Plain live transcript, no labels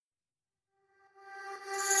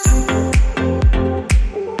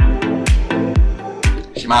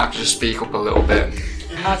might have to just speak up a little bit.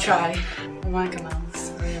 I'll try. I'm like a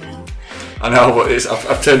mouse, really. I know, but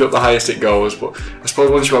I've turned up the highest it goes, but I suppose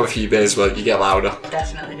once you have a few beers, well, you get louder.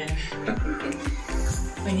 Definitely do.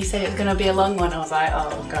 When you said it was going to be a long one, I was like,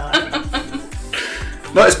 oh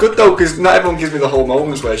god. No, it's good though, because not everyone gives me the whole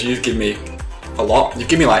moments, whereas you give me a lot. You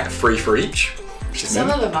give me like 3 for each. Which is Some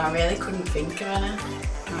of them I really couldn't think of any.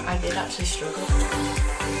 I did actually struggle.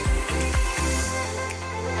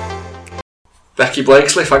 Becky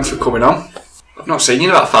Blakesley, thanks for coming on. I've not seen you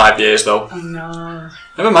in about 5 years though. Oh no.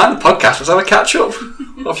 Never mind the podcast, let's have a catch up.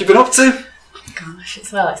 What have you been up to? Gosh,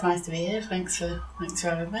 it's nice to be here. Thanks for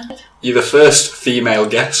having me. You're the first female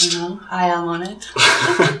guest. I know, I am honoured.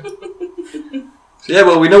 Yeah,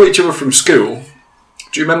 well, we know each other from school.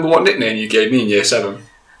 Do you remember what nickname you gave me in year 7?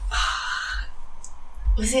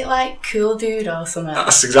 Was it like Cool Dude or something?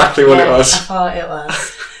 That's exactly what it was. I thought it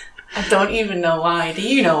was. I don't even know why. Do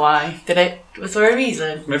you know why? Was there a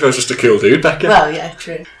reason? Maybe I was just a cool dude, Becky. Well, yeah,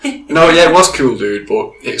 true. No, yeah, it was cool dude,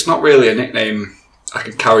 but it's not really a nickname I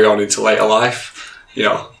can carry on into later life. You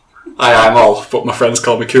know, I'm all, but my friends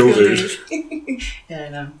call me cool dude. Yeah,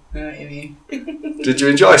 no, I know what you mean. Did you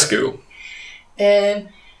enjoy school? It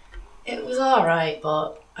was alright,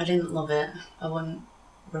 but I didn't love it. I wouldn't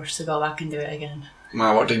rush to go back and do it again.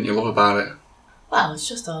 Wow, what didn't you love about it? Well, it's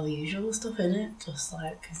just all the usual stuff in it. Just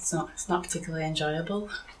like it's not particularly enjoyable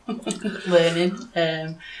learning.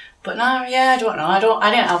 But no, yeah, I don't know. I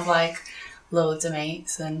didn't have like loads of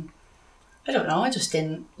mates, and I don't know. I just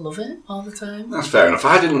didn't love it all the time. That's fair enough.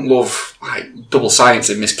 I didn't love like double science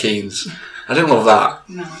in Miss Keynes. I didn't love that.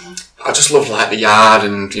 No. I just loved like the yard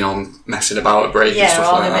and messing about at break and stuff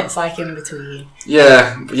all like the that. bits like in between.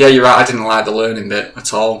 Yeah, you're right. I didn't like the learning bit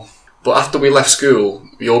at all. But after we left school,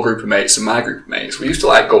 your group of mates and my group of mates, we used to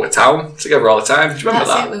like go to town together all the time. Do you remember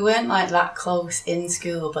That's that? it. We weren't like that close in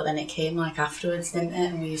school, but then it came like afterwards, didn't it?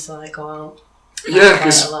 And we used to like go out. Yeah, quite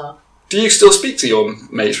because a lot. do you still speak to your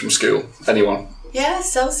mates from school? Anyone? Yeah, I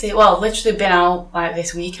still see it. Well, literally been out like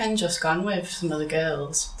this weekend, just gone with some of the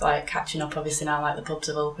girls, like catching up. Obviously now, like the pubs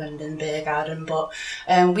have opened in the beer garden, but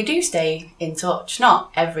we do stay in touch.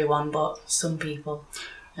 Not everyone, but some people.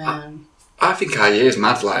 I think our year's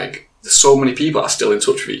mad. Like, there's so many people that are still in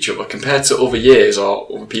touch with each other compared to other years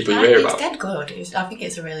or other people you hear about. It's dead good. I think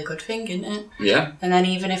it's a really good thing, isn't it? Yeah. And then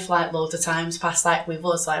even if like loads of times pass, like with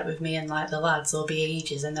us, like with me and like the lads, there'll be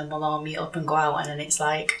ages, and then we'll all meet up and go out, and then it's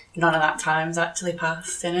like none of that time's actually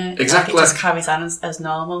passed, innit? Exactly. Like, it just carries on as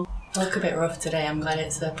normal. I look a bit rough today. I'm glad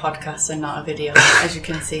it's a podcast and not a video. As you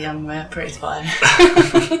can see, I'm pretty spotty.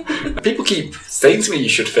 People keep saying to me you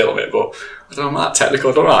should film it, but I don't know, I'm not technical.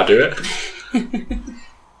 I don't know how to do it.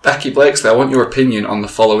 Becky Blakesley, I want your opinion on the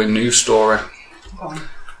following news story. Go on.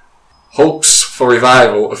 Hopes for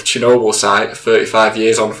revival of Chernobyl site 35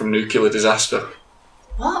 years on from nuclear disaster.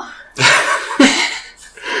 What?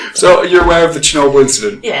 So, you're aware of the Chernobyl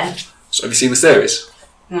incident? Yeah. So, have you seen the series?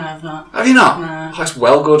 No, I've not. Have you not? No. Oh, it's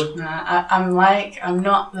well good. No, I'm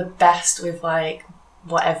not the best with like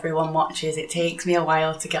what everyone watches. It takes me a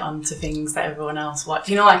while to get onto things that everyone else watches.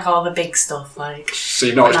 You know, like all the big stuff. Like, So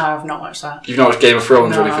you've not no, watched, I've not watched that. you've not watched Game of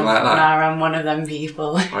Thrones No, or anything like no, that? I'm one of them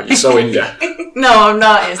people. Right, you're so Inga. No, I'm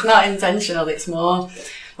not. It's not intentional. It's more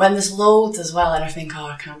when there's loads as well, and I think,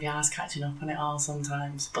 I can't be arsed catching up on it all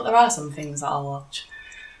sometimes. But there are some things that I'll watch.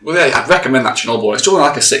 Well, yeah, I'd recommend that Chernobyl. It's only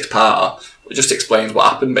like a 6-parter. It just explains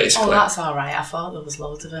what happened, basically. Oh, that's all right. I thought there was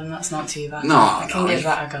loads of them. That's not too bad. No, I can no, give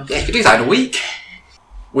that a go. Yeah, you could do that in a week.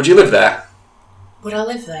 Would you live there? Would I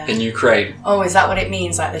live there? In Ukraine? Oh, is that what it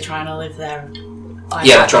means? Like they're trying to live there? Like,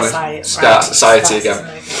 Yeah, they're trying to start society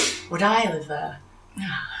again. Would I live there?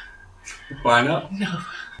 Why not? No.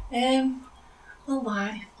 Well,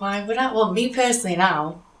 why? Why would I? Well, me personally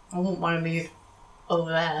now, I wouldn't want to move over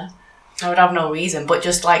there. I would have no reason, but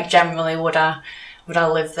just like generally, would I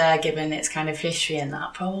live there given its kind of history and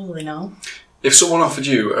that? Probably no. If someone offered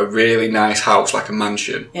you a really nice house, like a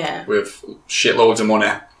mansion, Yeah. with shitloads of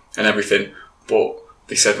money and everything, but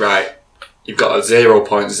they said, right, you've got a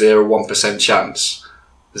 0.01% chance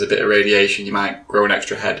there's a bit of radiation, you might grow an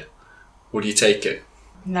extra head, would you take it?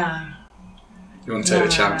 Nah. You wouldn't take the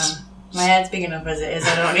chance? No. My head's big enough as it is,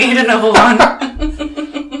 I don't need another one.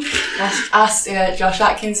 Ask Josh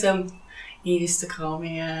Atkinson. He used to call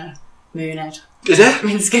me Moonhead. Is it?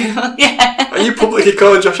 In school, yeah. Are you publicly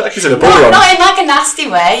calling Josh Atkinson a No, bully? not in like a nasty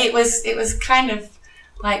way. It was kind of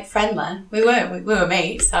like friendly. We were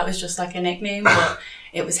mates. That was just like a nickname, but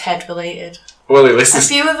it was head related. Well, he A listens.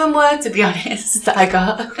 few of them were, to be honest, that I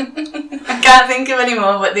got. I can't think of any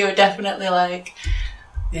more, but they were definitely like,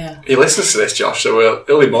 yeah. He listens to this, Josh, so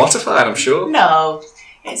he'll be mortified, I'm sure. No,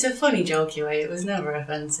 it's a funny, jokey way. It was never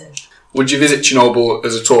offensive. Would you visit Chernobyl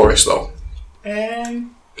as a tourist though?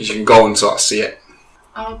 Because you can go and sort of see it.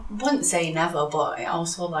 I wouldn't say never, but it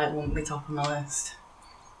also like wouldn't be top of my list.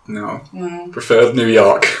 No. Preferred New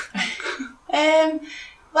York.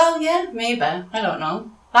 Well, yeah, maybe. I don't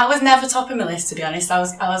know. That was never top of my list, to be honest. I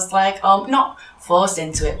was like, not forced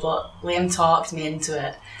into it, but Liam talked me into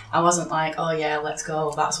it. I wasn't like, oh yeah, let's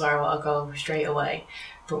go. That's where I want to go straight away.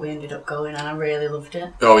 But we ended up going, and I really loved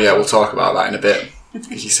it. Oh yeah, we'll talk about that in a bit.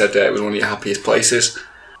 Because you said it was one of your happiest places.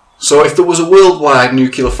 So if there was a worldwide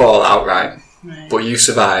nuclear fallout, right, but you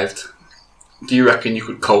survived, do you reckon you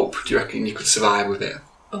could cope? Do you reckon you could survive with it?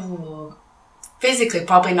 Oh, physically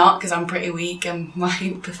probably not, because I'm pretty weak and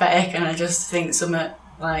like pathetic, and I just think something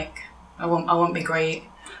like I won't be great.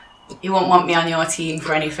 You won't want me on your team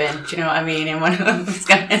for anything. Do you know what I mean? In one of those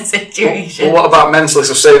kind of situations. But what about mentally?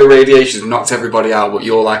 So say the radiation's knocked everybody out, but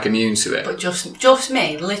you're like immune to it. But just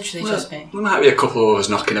me, literally just me. There might be a couple of us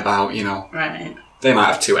knocking about, you know. Right. They might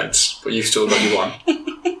have two heads, but you've still got your one.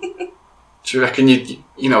 Do you reckon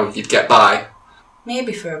you'd get by?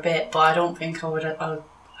 Maybe for a bit, but I don't think I would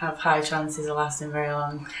have high chances of lasting very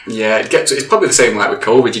long. Yeah, it's probably the same like with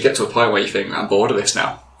COVID. You get to a point where you think, I'm bored of this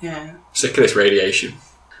now. Yeah. Sick of this radiation.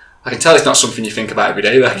 I can tell it's not something you think about every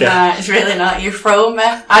day, Becca. Nah, it's really not. You throw me.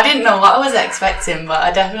 I didn't know what I was expecting, but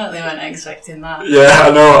I definitely wasn't expecting that. Yeah,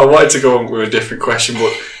 I know. I wanted to go with a different question,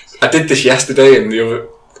 but I did this yesterday, and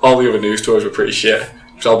all the other news stories were pretty shit.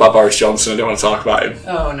 It's all about Boris Johnson. I didn't want to talk about him.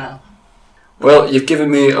 Oh, no. Well, you've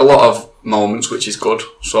given me a lot of moments, which is good,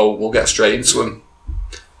 so we'll get straight into them.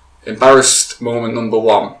 Embarrassed moment number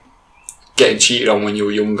 1. Getting cheated on when you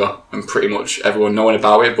were younger, and pretty much everyone knowing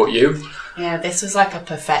about it but you. Yeah, this was like a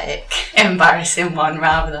pathetic, embarrassing one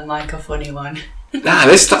rather than like a funny one. Nah,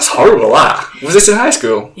 that's horrible, that. Was this in high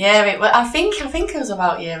school? Yeah, I think it was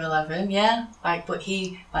about year 11, yeah. But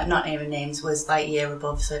he, not naming names, was year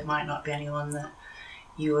above, so it might not be anyone that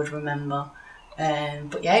you would remember.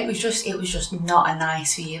 But yeah, it was just not a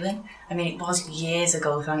nice feeling. I mean, it was years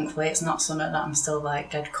ago, thankfully. It's not something that I'm still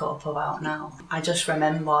dead cut up about now. I just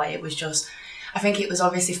remember it was just, I think it was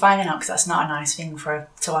obviously finding out, because that's not a nice thing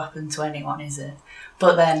to happen to anyone, is it?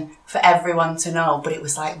 But then for everyone to know, but it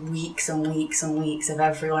was weeks and weeks and weeks of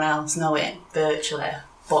everyone else knowing virtually,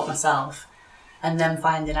 but myself, and then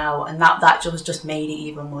finding out, and that just made it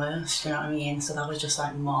even worse. Do you know what I mean? So that was just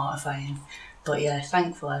mortifying. But yeah,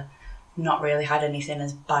 thankfully, not really had anything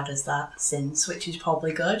as bad as that since, which is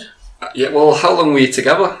probably good. Yeah. Well, how long were you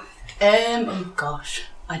together? Oh gosh,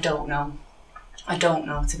 I don't know,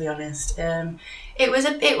 to be honest. It was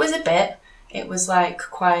a bit. It was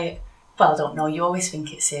quite. Well, I don't know. You always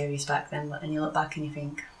think it's serious back then, but then you look back and you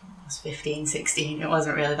think, I was 15, 16. It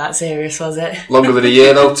wasn't really that serious, was it? Longer than a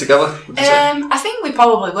year though together? I think we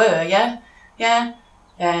probably were. Yeah.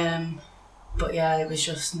 But yeah, it was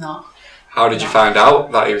just not. How did you find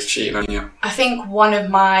out that he was cheating on you? I think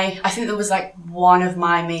there was one of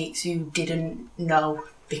my mates who didn't know,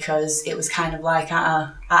 because it was kind of at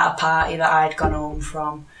a party that I'd gone home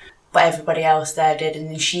from, but everybody else there did, and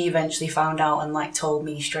then she eventually found out and told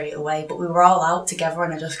me straight away. But we were all out together,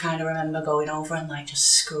 and I just kind of remember going over and just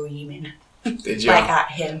screaming. Did you?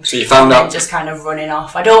 At him. So you found out? Just kind of running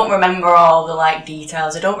off. I don't remember all the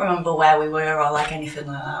details. I don't remember where we were or anything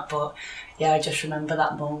like that, but yeah, I just remember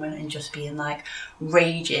that moment and just being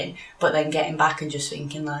raging, but then getting back and just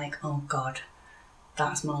thinking oh God,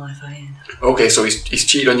 that's mortifying. Okay, so he's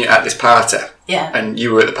cheated on you at this party. Yeah. And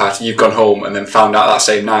you were at the party, you've gone home and then found out that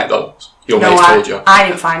same night though? Your mates told you? I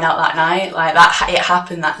didn't find out that night. It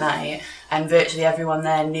happened that night, and virtually everyone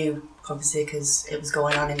there knew, obviously, because it was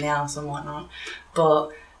going on in the house and whatnot. But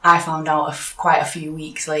I found out quite a few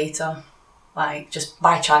weeks later, just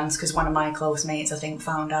by chance, because one of my close mates, I think,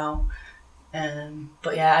 found out.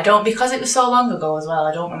 But yeah, I don't, because it was so long ago as well,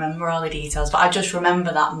 I don't remember all the details, but I just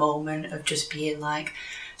remember that moment of just being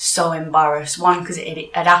so embarrassed. One, because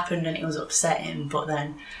it had happened and it was upsetting, but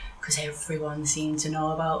then because everyone seemed to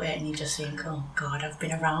know about it, and you just think, oh God, I've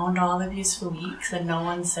been around all of yous for weeks and no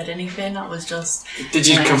one said anything. That was just... Did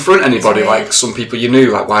you confront anybody, some people you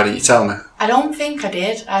knew, why didn't you tell me? I don't think I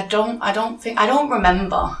did. I don't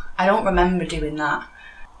remember doing that.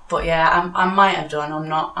 But yeah, I might have done.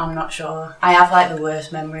 I'm not sure. I have the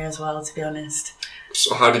worst memory as well, to be honest.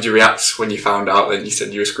 So how did you react when you found out? Then you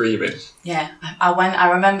said you were screaming. Yeah,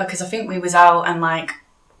 I remember, because I think we was out and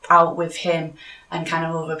out with him and kind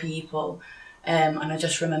of other people, and I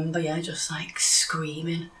just remember just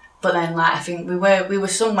screaming. But then I think we were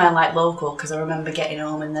somewhere local, because I remember getting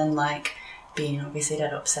home and then being obviously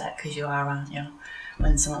dead upset, because you are, aren't you,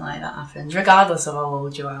 when something like that happens, regardless of how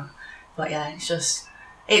old you are. But yeah, it's just.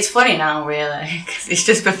 It's funny now, really, because it's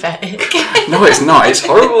just pathetic. No, it's not. It's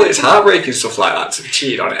horrible. It's heartbreaking stuff like that to be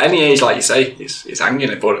cheated on. At any age, like you say, it's hanging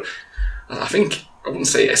it. But I think, I wouldn't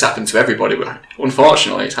say it's happened to everybody, but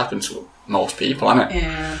unfortunately it's happened to most people, hasn't it?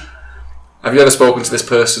 Yeah. Have you ever spoken to this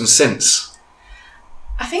person since?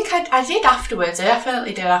 I think I did afterwards. I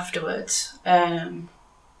definitely did afterwards.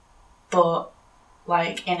 But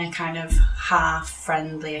like in a kind of half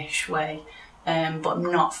friendly-ish way. But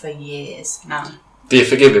not for years now. Do you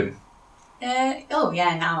forgive him? Oh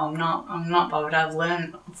yeah, now I'm not bothered. I've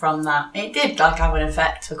learned from that. It did like have an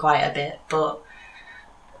effect for quite a bit, but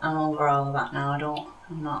I'm over all of that now.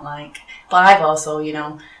 I'm not like, but I've also, you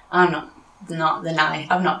know, I'm not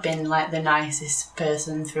I've not been like the nicest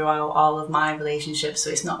person throughout all of my relationships, so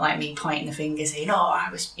it's not like me pointing the finger saying, oh, I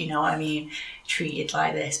was, you know what I mean, treated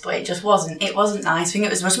like this, but it just wasn't nice. I think it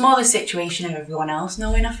was much more the situation of everyone else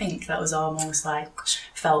knowing. I think that was almost like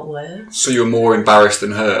felt worse. So you were more embarrassed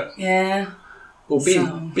than hurt? Yeah. Well,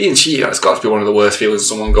 being cheated, it's got to be one of the worst feelings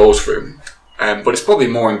someone goes through, but it's probably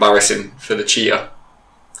more embarrassing for the cheater,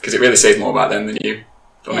 because it really says more about them than you,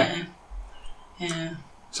 doesn't it? Yeah.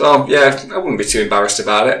 So, yeah, I wouldn't be too embarrassed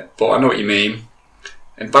about it, but I know what you mean.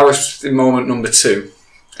 Embarrassing moment number 2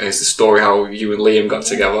 is the story how you and Liam got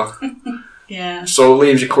together. Yeah. So,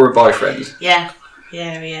 Liam's your current boyfriend? Yeah, he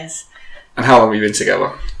is. And how long have you been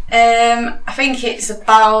together? I think it's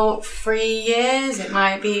about 3 years. It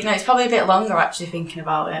might be, no, it's probably a bit longer actually thinking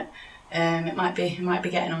about it. It might be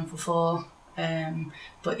getting on for 4.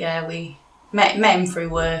 But yeah, we met him through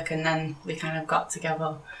work and then we kind of got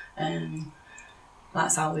together.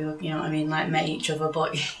 That's how we were, you know what I mean, like met each other.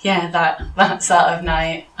 But yeah, that sort of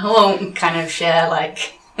night, I won't kind of share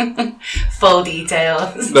like full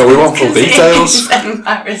details. No, we want full details. It's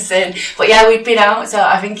embarrassing. But yeah, we'd been out, so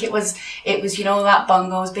I think it was you know that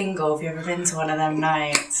Bongos Bingo. Have you ever been to one of them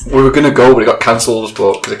nights? We were gonna go, but it got cancelled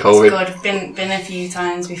because of COVID. It's good. Been a few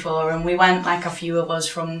times before, and we went like a few of us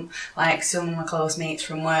from like some of my close mates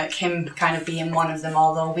from work. Him kind of being one of them,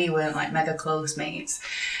 although we weren't like mega close mates.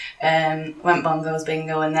 Went Bongos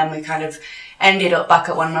Bingo, and then we kind of ended up back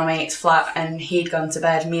at one of my mates' flat, and he'd gone to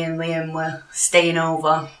bed. Me and Liam were staying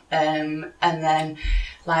over, and then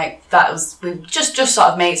like that was we just sort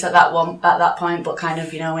of mates at that point, but kind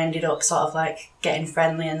of, you know, ended up sort of like getting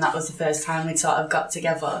friendly, and that was the first time we'd sort of got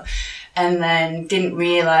together. And then didn't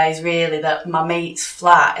realise really that my mate's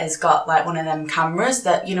flat has got like one of them cameras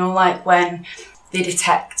that, you know, like when they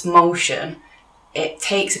detect motion, it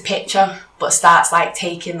takes a picture but starts like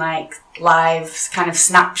taking like live kind of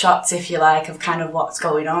snapshots, if you like, of kind of what's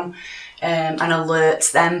going on, and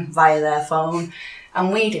alerts them via their phone.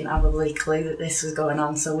 And we didn't have a bloody clue that this was going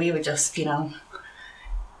on, so we were just, you know,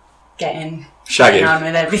 getting on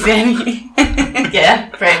with everything. Yeah,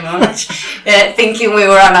 pretty much. Thinking we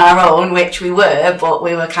were on our own, which we were, but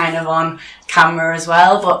we were kind of on camera as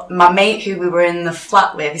well. But my mate who we were in the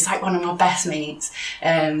flat with, he's like one of my best mates.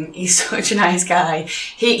 He's such a nice guy.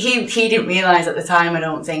 He didn't realise at the time, I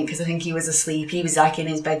don't think, because I think he was asleep. He was like in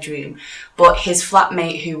his bedroom. But his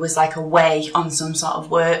flatmate, who was like away on some sort of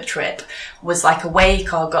work trip, was like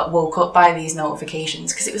awake or got woke up by these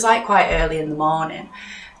notifications, because it was like quite early in the morning.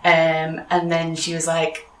 And then she was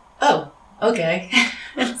like, oh, okay.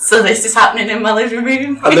 So this is happening in my living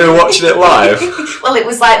room. And they were watching it live? Well, it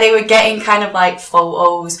was like they were getting kind of like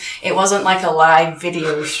photos. It wasn't like a live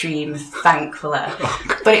video stream, thankfully.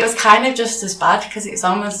 Oh, but it was kind of just as bad, because it's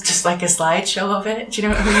almost just like a slideshow of it. Do you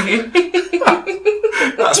know what I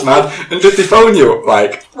mean? That's mad. And did they phone you up,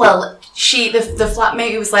 like? Well, the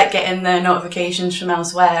flatmate who was like getting the notifications from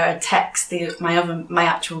elsewhere had texted my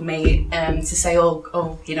actual mate to say,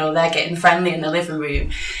 oh, you know, they're getting friendly in the living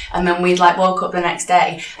room. And then we'd like woke up the next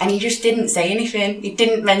day and he just didn't say anything. He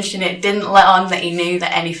didn't mention it, didn't let on that he knew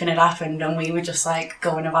that anything had happened, and we were just like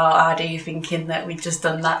going about our day thinking that we'd just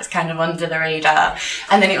done that kind of under the radar.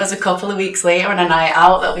 And then it was a couple of weeks later on a night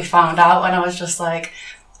out that we found out, and I was just like,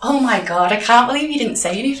 oh my god, I can't believe you didn't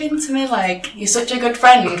say anything to me. Like, you're such a good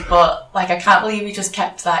friend, but like I can't believe you just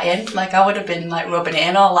kept that in. Like, I would have been like rubbing it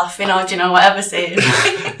in or laughing or, do you know, whatever saying.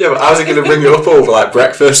 Yeah, but I was going to bring you up over like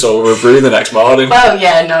breakfast or a brew the next morning. Well,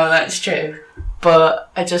 yeah, no, that's true.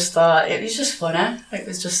 But I just thought it was just funny. It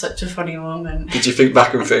was just such a funny moment. Did you think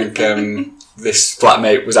back and think this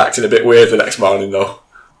flatmate was acting a bit weird the next morning though?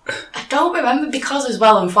 I don't remember, because as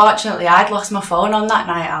well, unfortunately, I'd lost my phone on that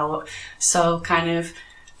night out. So kind of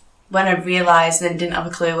when I realised and didn't have a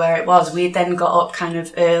clue where it was, we then got up kind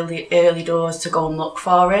of early doors to go and look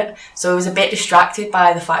for it. So I was a bit distracted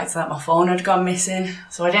by the fact that my phone had gone missing.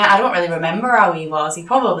 So I don't really remember how he was. He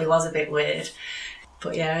probably was a bit weird.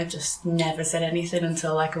 But yeah, I just never said anything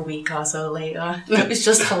until like a week or so later. It was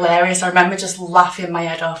just hilarious. I remember just laughing my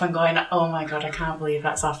head off and going, oh my God, I can't believe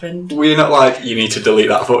that's happened. Were you not like, you need to delete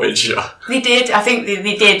that footage? They did. I think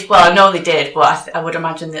they did. Well, I know they did, but I would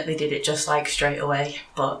imagine that they did it just like straight away.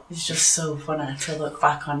 But it's just so funny to look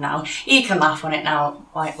back on now. You can laugh on it now,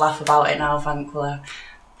 like laugh about it now, thankfully.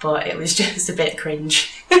 But it was just a bit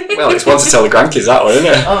cringe. Well, it's one to tell the grandkids that one, isn't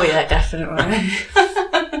it? Oh yeah,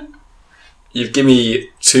 definitely. You've given me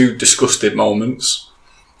 2 disgusted moments.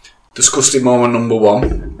 Disgusted moment number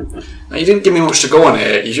 1. Now, you didn't give me much to go on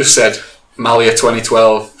here. You just said Malia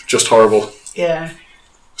 2012, just horrible. Yeah.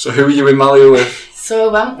 So who were you in Malia with? So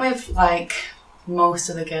I went with like most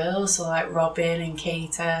of the girls, so like Robin and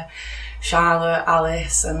Katie, Charlotte,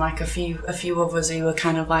 Alice, and like a few others who were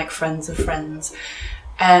kind of like friends of friends.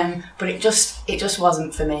 But it just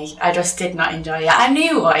wasn't for me. I just did not enjoy it. I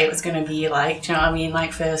knew what it was going to be like. Do you know what I mean?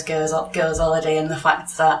 Like first girls holiday, and the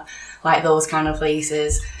fact that like those kind of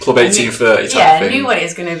places. Club 1830 type yeah, thing. I knew what it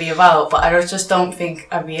was going to be about, but I just don't think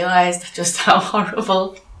I realised just how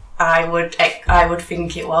horrible I would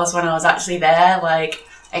think it was when I was actually there, like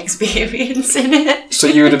experiencing it. So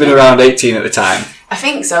you would have been around 18 at the time? I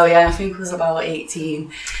think so, yeah. I think it was about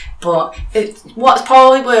 18. But what's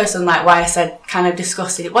probably worse than like why I said kind of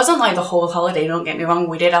disgusted, it wasn't like the whole holiday, don't get me wrong,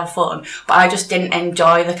 we did have fun, but I just didn't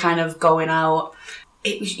enjoy the kind of going out.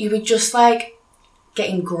 You were just like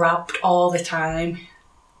getting grabbed all the time,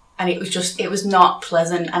 and it was not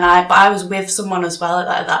pleasant. And I was with someone as well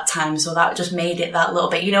at that time, so that just made it that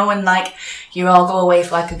little bit, you know, when like you all go away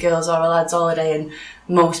for like a girls or a lads holiday and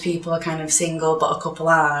most people are kind of single but a couple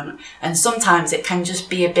aren't, and sometimes it can just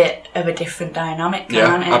be a bit of a different dynamic,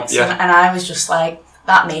 can't it? Yeah. And I was just like,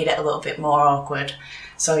 that made it a little bit more awkward.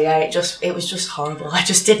 So yeah, it was just horrible. I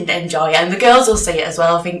just didn't enjoy it, and the girls will say it as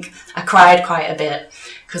well. I think I cried quite a bit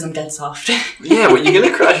because I'm dead soft. Yeah, but you're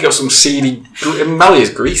gonna cry. You got some seedy. Malia's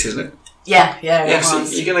Greece, isn't it? Yeah. So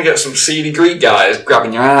you're gonna get some seedy Greek guys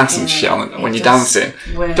grabbing your ass and shit when you're dancing.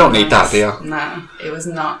 Don't need that, do you? No, it was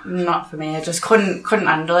not for me. I just couldn't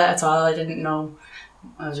handle it at all. I didn't know.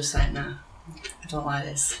 I was just like, no, I don't like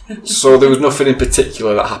this. So there was nothing in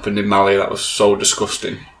particular that happened in Malia that was so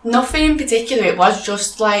disgusting? Nothing in particular. It was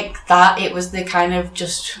just like that. It was the kind of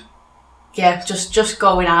just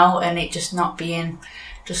going out and it just not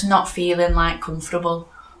feeling like comfortable.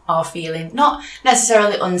 Or feeling not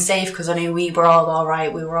necessarily unsafe, because I knew we were all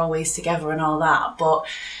alright, we were always together and all that, but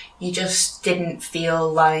you just didn't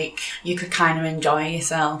feel like you could kind of enjoy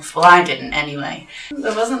yourself. Well, I didn't anyway.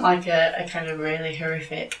 There wasn't like a kind of really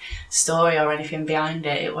horrific story or anything behind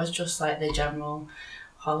it. It was just like the general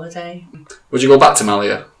holiday. Would you go back to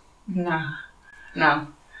Malia? No,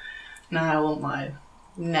 I won't lie.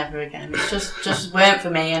 Never again. It just weren't for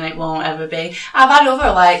me, and it won't ever be. I've had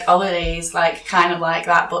other like holidays like kind of like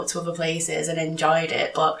that, but to other places, and enjoyed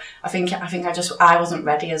it, but I think I wasn't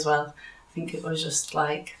ready as well. I think it was just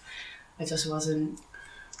like I just wasn't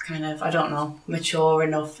kind of, I don't know, not mature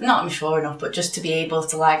enough, but just to be able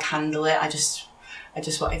to like handle it. I just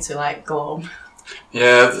wanted to like go home.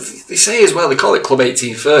 Yeah, they say as well, they call it Club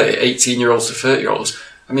 1830, 18-year-olds to 30-year-olds.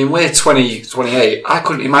 I mean, we're 20, 28. I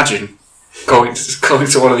couldn't imagine going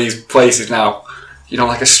to one of these places now, you know,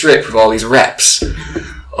 like a strip with all these reps.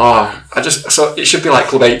 Oh, so it should be like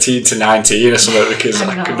Club 18 to 19 or something, because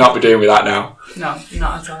I could not be doing with that now. No,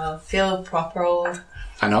 not at all. Feel proper old.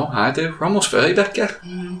 I know, I do. We're almost 30, Becca.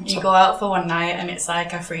 You go out for one night and it's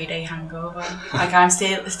like a 3-day hangover. Like I'm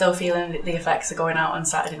still feeling the effects of going out on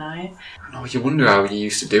Saturday night. I know, you wonder how you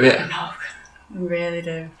used to do it. I know, I really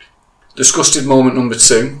do. Disgusted moment number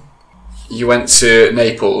 2. You went to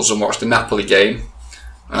Naples and watched the Napoli game,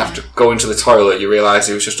 and after going to the toilet you realised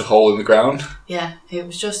it was just a hole in the ground. Yeah, it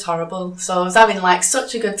was just horrible. So I was having like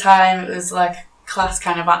such a good time. It was like class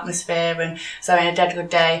kind of atmosphere, and so having a dead good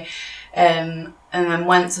day. And then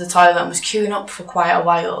went to the toilet and was queuing up for quite a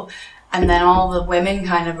while. And then all the women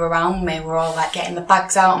kind of around me were all like getting the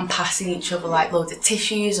bags out and passing each other like loads of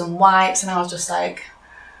tissues and wipes, and I was just like,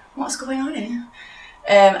 what's going on here?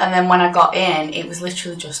 And then when I got in, it was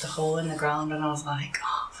literally just a hole in the ground, and I was like,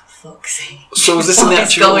 oh, for fuck's sake. So was this in the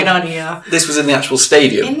actual... What's going on here? This was in the actual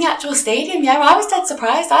stadium? In the actual stadium, yeah. I was dead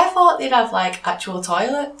surprised. I thought they'd have, like, actual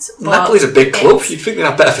toilets. Napoli's a big club. You'd think they'd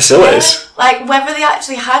have better facilities. Yeah, like, whether they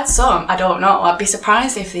actually had some, I don't know. I'd be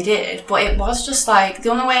surprised if they did. But it was just, like, the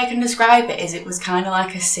only way I can describe it is it was kind of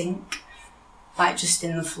like a sink. Like, just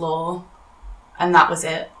in the floor. And that was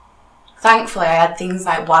it. Thankfully, I had things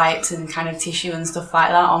like wipes and kind of tissue and stuff like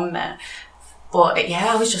that on me. But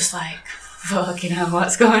yeah, I was just like, fucking hell,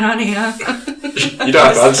 what's going on here? You don't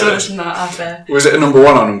have to answer this. Not happy. Was it a number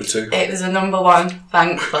 1 or number 2? It was a number 1,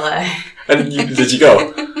 thankfully. And did you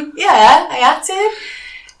go? Yeah, I had to.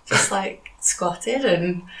 Just like squatted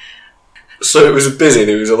and... So it was busy,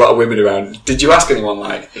 there was a lot of women around. Did you ask anyone,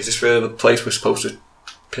 like, is this really the place we're supposed to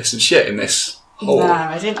piss and shit in this hole? No,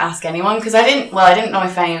 I didn't ask anyone because I didn't know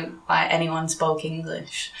if anyone spoke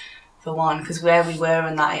English, for one, because where we were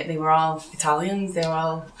and that, they were all Italians, they were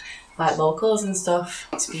all like locals and stuff.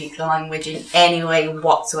 I don't speak the language in any way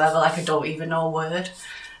whatsoever, like I don't even know a word.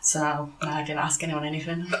 So no, I didn't ask anyone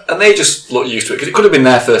anything. And they just looked used to it, because it could have been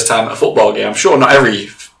their first time at a football game. I'm sure not every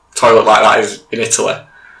toilet like that is in Italy.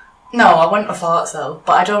 No, I wouldn't have thought so,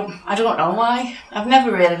 but I don't know why. I've never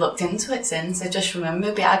really looked into it since. I just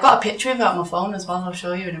remember, but I got a picture of it on my phone as well. I'll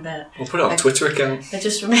show you in a bit. We'll put it on Twitter account. I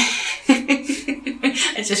just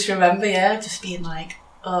remember, yeah, just being like,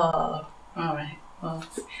 oh, all right, well.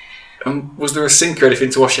 Was there a sink or anything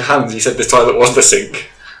to wash your hands? You said the toilet was the sink.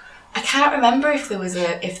 I can't remember if there was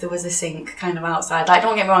a sink kind of outside. Like,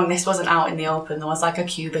 don't get me wrong, this wasn't out in the open. There was like a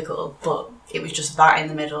cubicle, but it was just that in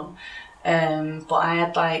the middle. But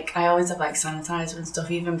I always have like sanitizer and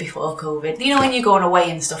stuff even before COVID. You know, when you're going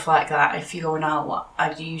away and stuff like that, if you're going out,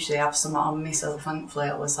 I'd usually have some on me, so thankfully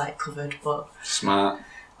I was like covered, but smart.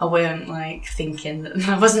 I weren't like thinking that,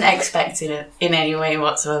 I wasn't expecting it in any way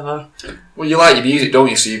whatsoever. Well, you like your music, don't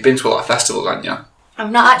you? So you've been to a lot of festivals, haven't you?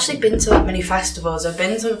 I've not actually been to that many festivals. I've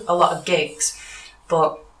been to a lot of gigs,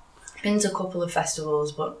 but been to a couple of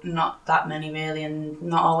festivals, but not that many really, and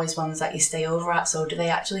not always ones that you stay over at, so do they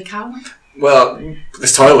actually count? Well, the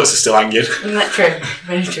toilets are still hanging. Isn't that true?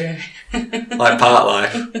 Very true. Like part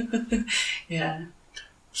life. Yeah.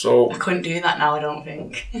 So I couldn't do that now, I don't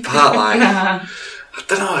think. Part life. Nah. I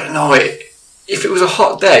don't know, no, if it was a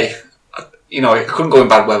hot day, you know, I couldn't go in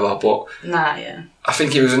bad weather, but Nah, yeah. I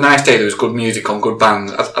think it was a nice day, there was good music on, good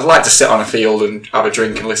bands. I'd like to sit on a field and have a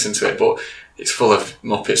drink and listen to it, but it's full of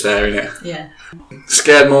muppets there, isn't it? Yeah.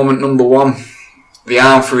 Scared moment number 1. The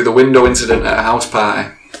arm through the window incident at a house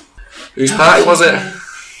party. Whose party was it?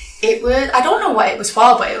 It was, I don't know what it was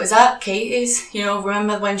for, but it was at Katie's. You know,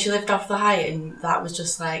 remember when she lived off the height and that was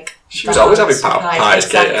just like... She was always having parties,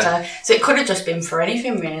 Katie. So it could have just been for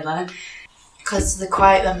anything, really. Because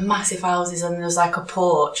they're massive houses and there's like a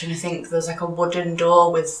porch and I think there's like a wooden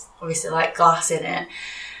door with obviously like glass in it.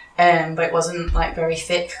 But it wasn't like very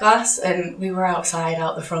thick glass, and we were outside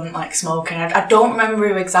out the front like smoking. I don't remember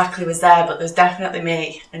who exactly was there, but there was definitely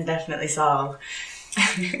me and definitely Saul.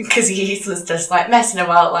 Because he was just like messing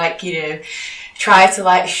about, like, you know, try to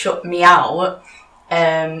like shut me out,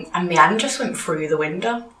 and my hand just went through the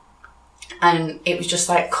window and it was just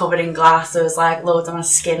like covered in glass. There was like loads of my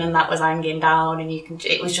skin and that was hanging down, and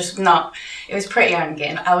it was pretty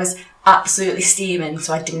hanging. I was absolutely steaming,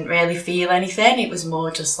 so I didn't really feel anything. It was more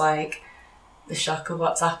just like the shock of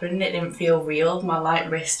what's happened. It didn't feel real. My like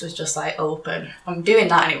wrist was just like open. I'm doing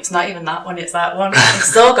that and it was not even that one, it's that one. I've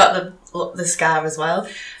still got the scar as well.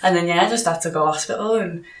 And then I just had to go to hospital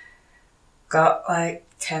and got like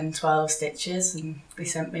 10, 12 stitches and they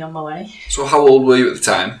sent me on my way. So how old were you at the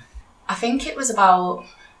time? I think it was about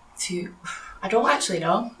I don't actually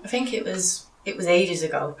know. I think it was ages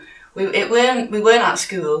ago. We weren't at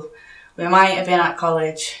school. We might have been at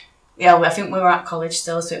college. Yeah, I think we were at college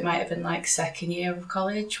still, so it might have been like second year of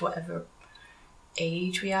college, whatever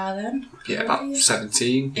age we are then. Yeah, about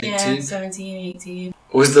 17, 18. Yeah, 17, 18.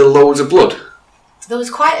 Was there loads of blood? There was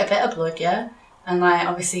quite a bit of blood, yeah. And like,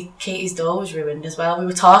 obviously, Katie's door was ruined as well. We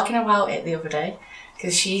were talking about it the other day,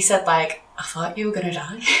 because she said like, I thought you were going to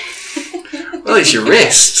die. Well, it's your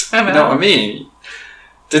wrist. You know what I mean?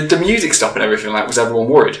 Did the music stop and everything? Like, was everyone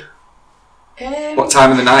worried? What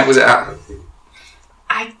time of the night was it at?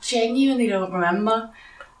 I genuinely don't remember.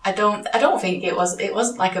 I don't think it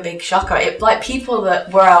wasn't like a big shocker. It, like, people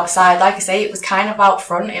that were outside, like I say, it was kind of out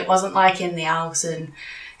front. It wasn't like in the house and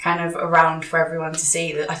kind of around for everyone to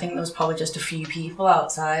see. I think there was probably just a few people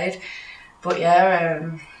outside. But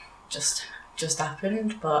yeah, just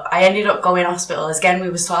happened. But I ended up going to hospital. Again,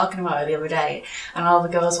 we was talking about it the other day, and all the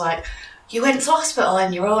girls were like, you went to hospital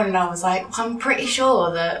on your own? And I was like, well, I'm pretty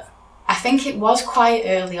sure that I think it was quite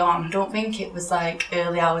early on. I don't think it was like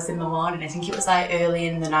early hours in the morning. I think it was like early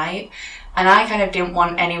in the night. And I kind of didn't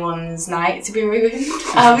want anyone's night to be ruined.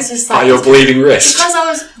 I was just like... By your bleeding wrist? Because I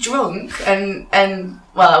was drunk and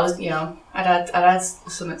well, I was, you know, I'd had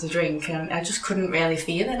something to drink and I just couldn't really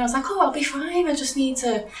feel it. And I was like, oh, I'll be fine. I just need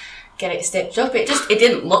to get it stitched up. It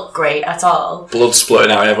didn't look great at all. Blood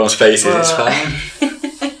splurting out in everyone's faces, it's fine.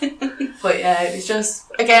 But yeah, it was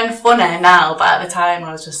just, again, funny now, but at the time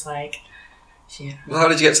I was just like, shit. Well, how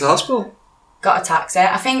did you get to the hospital? Got a taxi.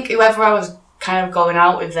 I think whoever I was kind of going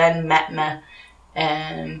out with then met me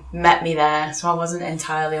there, so I wasn't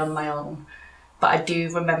entirely on my own. but I do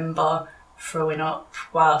remember throwing up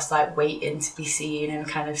whilst like waiting to be seen and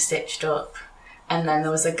kind of stitched up. And then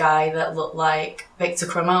there was a guy that looked like Victor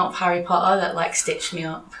Crumb out of Harry Potter that like stitched me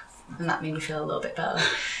up, and that made me feel a little bit better.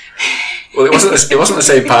 Well, it wasn't the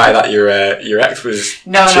same party that your ex was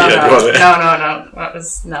No, cheating, was it? No. That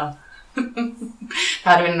was no. That'd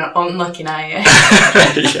have been an unlucky night.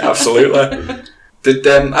 Yeah, absolutely.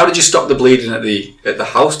 How did you stop the bleeding at the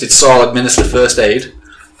house? Did Saul administer first aid?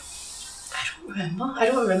 I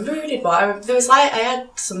don't remember who did what. There was like I had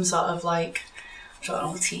some sort of like, I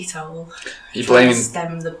don't know, tea towel. Are you blaming? To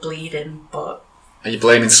stem the bleeding, but. Are you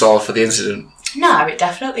blaming Saul for the incident? No, it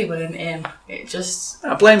definitely wasn't him. It just.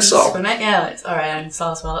 I blame Saul. Yeah, it's alright, and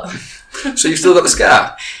Saul's fault. So you've still got the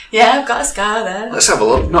scar? Yeah, I've got a scar there. Let's have a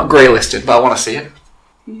look. Not grey listed, but I want to see it.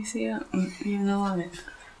 Can you see it? Even though on it.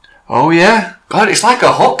 Oh yeah, God, it's like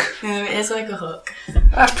a hook. Yeah, it is like a hook.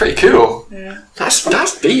 That's pretty cool. Yeah.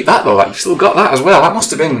 That's deep. That though, like, you've still got that as well. That must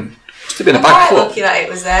have been a I'm bad quite cut. lucky that it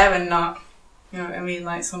was there and not, you know what I mean,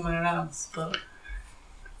 like somewhere else. But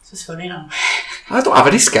it's just funny now. I don't have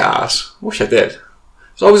any scars. Wish I did.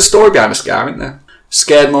 There's always a story behind a scar, isn't there?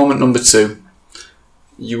 Scared moment number 2.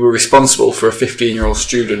 You were responsible for a 15-year-old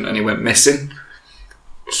student and he went missing.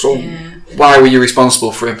 So why were you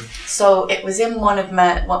responsible for him? So it was in one of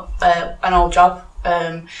my an old job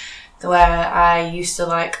where I used to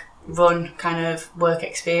like run kind of work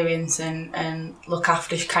experience and look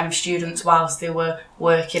after kind of students whilst they were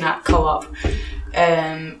working at co-op.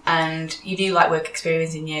 And you do like work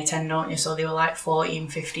experience in year 10, don't you? So they were like 14,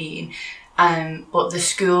 15. But the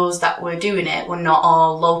schools that were doing it were not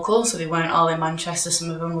all local, so they weren't all in Manchester. Some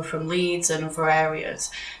of them were from Leeds and other areas.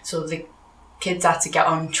 So the kids had to get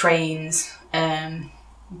on trains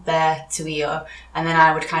there to here, and then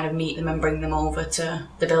I would kind of meet them and bring them over to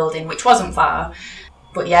the building, which wasn't far.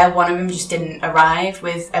 But yeah, one of them just didn't arrive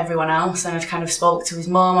with everyone else, and I kind of spoke to his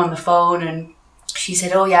mum on the phone, and she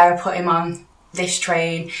said, oh yeah, I put him on this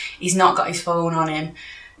train, he's not got his phone on him,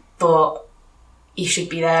 but he should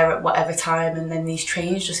be there at whatever time. And then these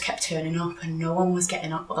trains just kept turning up and no one was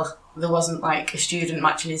getting up. Well, there wasn't like a student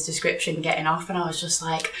matching his description getting off, and I was just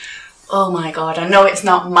like, oh my God, I know it's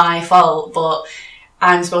not my fault, but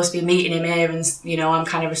I'm supposed to be meeting him here, and you know, I'm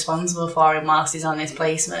kind of responsible for him whilst he's on his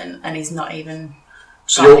placement, and he's not even.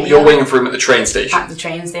 So you're waiting for him at the train station? At the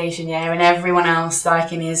train station, yeah, and everyone else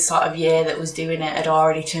like in his sort of year that was doing it had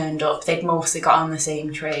already turned up. They'd mostly got on the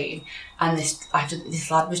same train, and this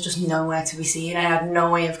lad was just nowhere to be seen. I had no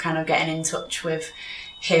way of kind of getting in touch with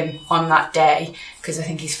him on that day because I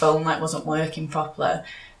think his phone like wasn't working properly,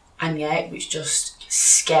 and yeah, it was just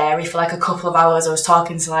scary. For like a couple of hours I was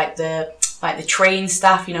talking to like the train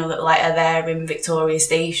staff, you know, that like are there in Victoria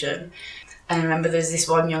Station. And I remember there's this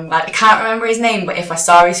one young lad, I can't remember his name, but if I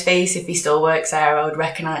saw his face, if he still works there, I would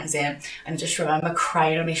recognise him. And I just remember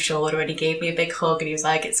crying on his shoulder, and he gave me a big hug, and he was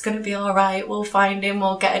like, it's going to be all right, we'll find him,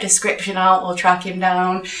 we'll get a description out, we'll track him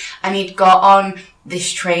down. And he'd got on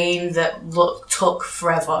this train that took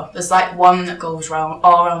forever. There's like one that goes round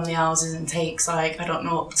all around the houses and takes like, I don't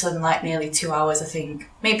know, up to like nearly 2 hours, I think,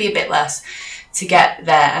 maybe a bit less, to get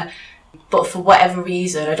there. But for whatever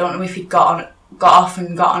reason, I don't know if he'd got off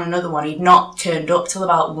and got on another one. He'd not turned up till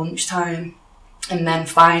about lunchtime, and then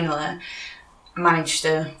finally I managed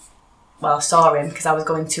to, saw him because I was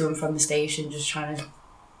going to and from the station just trying to,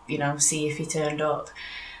 you know, see if he turned up.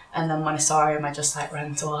 And then when I saw him, I just like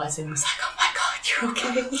ran towards him and was like, oh my God, you're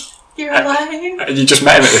okay, you're alive. And you just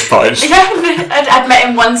met him at this point? Yeah, I'd met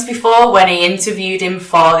him once before when he interviewed him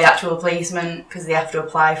for the actual placement, because they have to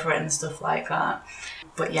apply for it and stuff like that.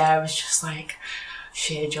 But yeah, I was just like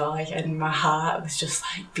sheer joy, and my heart was just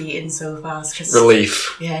like beating so fast.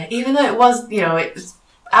 Relief. Yeah, even though it was, you know,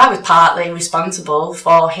 I was partly responsible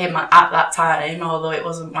for him at that time, although it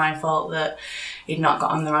wasn't my fault that he'd not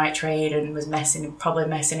got on the right train and was probably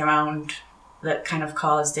messing around, that kind of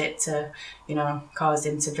caused him to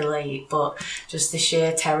be late. But just the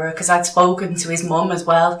sheer terror, because I'd spoken to his mum as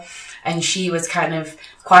well, and she was kind of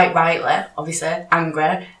quite rightly, obviously,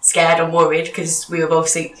 angry, scared and worried, because we were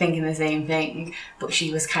both thinking the same thing. But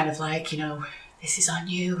she was kind of like, you know, this is on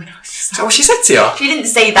you. And I was just like, is that what she said to you? She didn't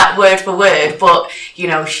say that word for word, but, you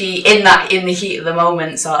know, she, in the heat of the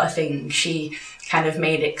moment sort of thing, she kind of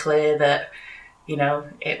made it clear that, you know,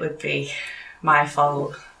 it would be my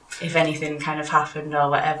fault if anything kind of happened or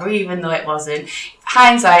whatever, even though it wasn't.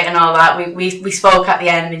 Hindsight and all that, we spoke at the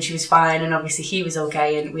end and she was fine, and obviously he was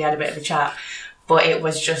okay, and we had a bit of a chat. But it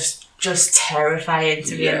was just terrifying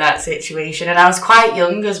to be in that situation. And I was quite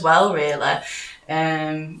young as well, really,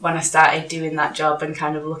 when I started doing that job and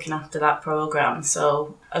kind of looking after that programme.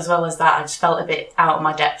 So as well as that, I just felt a bit out of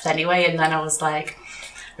my depth anyway. And then I was like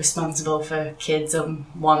responsible for kids, and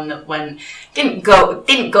one that didn't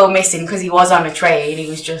go missing because he was on a train. He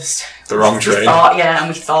was just the wrong train. And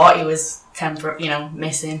we thought he was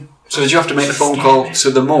missing. So did you have to make the phone call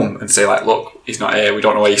to the mum and say like, look, he's not here, we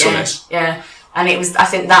don't know where your son is? Yeah. And I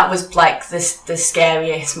think that was like the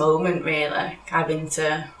scariest moment, really, having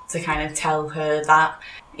to kind of tell her that.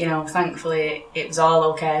 Thankfully it was all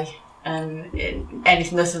okay, and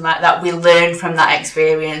nothing like that. We learned from that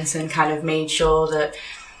experience and kind of made sure that,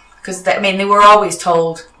 because they were always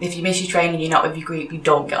told, if you miss your train and you're not with your group, you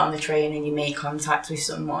don't get on the train and you make contact with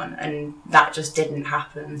someone, and that just didn't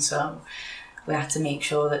happen. So we had to make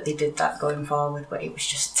sure that they did that going forward, but it was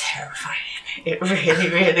just terrifying. It really,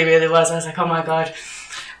 really, really was. I was like, oh my God,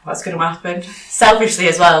 what's going to happen? Selfishly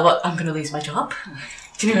as well, I'm going to lose my job.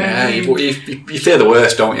 Do you know what I mean? You fear the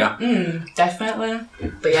worst, don't you? Definitely.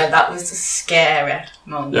 But yeah, that was a scary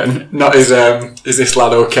moment. Yeah, not is this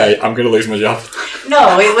lad okay? I'm going to lose my job.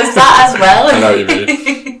 No, it was that as well. I know what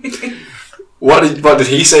you mean. What did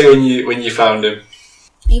he say when you found him?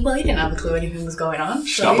 He didn't have a clue anything was going on.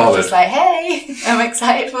 So he was just like, hey, I'm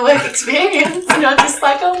excited for work experience. Just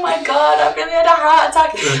like, oh my God, I really had a heart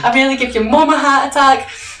attack. I really give your mum a heart attack.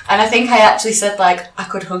 And I think I actually said, like, I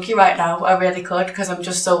could hug you right now. I really could, because I'm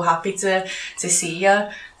just so happy to see you.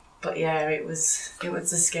 But yeah, it was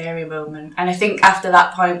a scary moment. And I think after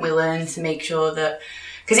that point, we learned to make sure that,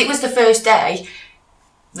 because it was the first day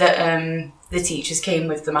that the teachers came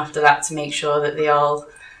with them after that to make sure that they all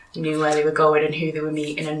knew where they were going and who they were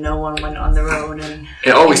meeting, and no one went on their own. And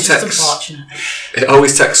it always takes unfortunate. It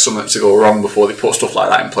always takes something to go wrong before they put stuff like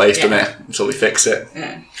that in place, doesn't it? Until they fix it.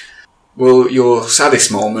 Yeah. Well, your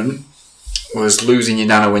saddest moment was losing your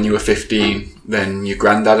nana when you were 15, then your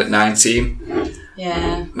granddad at 19.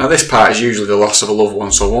 Yeah. Now this part is usually the loss of a loved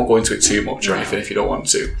one, so I won't go into it too much or anything if you don't want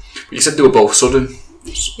to. But you said they were both sudden.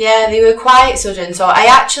 Yeah, they were quite sudden. So I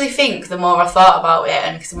actually think the more I thought about it,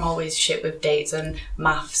 and because I'm always shit with dates and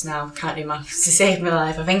maths now, can't do maths to save my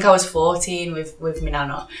life. I think I was 14 with my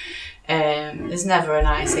nana. There's never a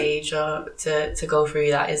nice age to go through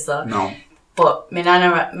that, is there? No. But my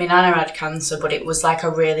nana had cancer, but it was like a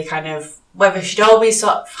really kind of, whether she'd always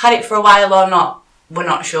sort of had it for a while or not, we're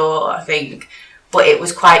not sure, I think. But it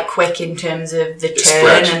was quite quick in terms of the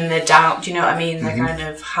turn and the down, do you know what I mean? Mm-hmm. The kind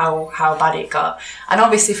of how bad it got. And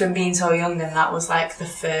obviously from being so young, then that was like the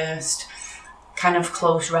first kind of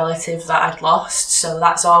close relative that I'd lost. So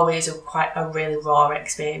that's always quite a really raw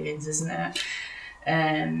experience, isn't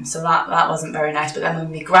it? So that wasn't very nice. But then with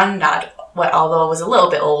my granddad, although I was a little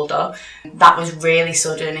bit older, that was really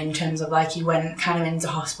sudden in terms of like he went kind of into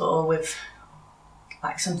hospital with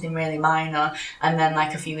like something really minor, and then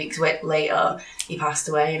like a few weeks later he passed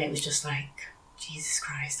away, and it was just like, Jesus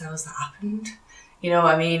Christ, how's that happened? You know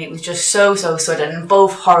what I mean? It was just so sudden,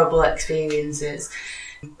 both horrible experiences.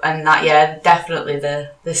 And that, yeah, definitely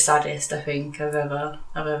the saddest I think I've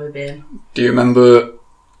ever been. Do you remember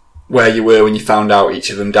where you were when you found out each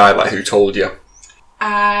of them died? Like, who told you?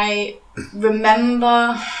 I remember.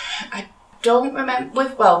 I don't remember.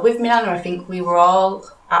 With my nana, I think we were all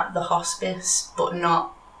at the hospice, but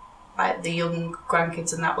not like the young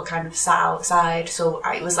grandkids, and that were kind of sat outside. So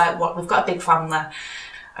it was like, we've got a big family.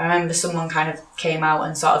 I remember someone kind of came out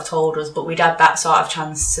and sort of told us, but we'd had that sort of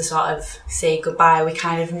chance to sort of say goodbye. We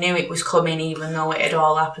kind of knew it was coming, even though it had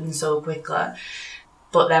all happened so quickly.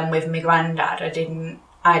 But then with my granddad,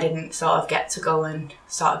 I didn't sort of get to go and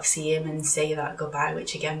sort of see him and say that goodbye,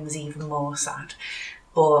 which again was even more sad.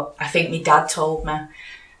 But I think my dad told me.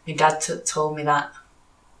 My dad told me that.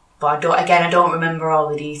 But I don't remember all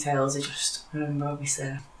the details. I just remember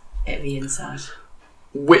obviously it being sad.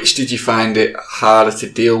 Which did you find it harder to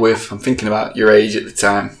deal with? I'm thinking about your age at the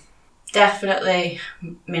time. Definitely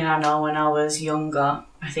my nana when I was younger.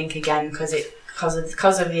 I think again because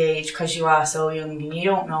of the age, because you are so young and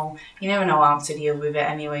you never know how to deal with it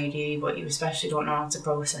anyway, do you? But you especially don't know how to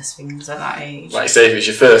process things at that age. Like you say, if it's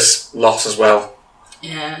your first loss as well.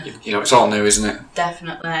 Yeah. You know, it's all new, isn't it?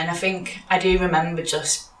 Definitely. And I think I do remember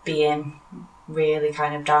just being really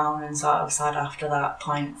kind of down and sort of sad after that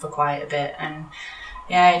point for quite a bit. And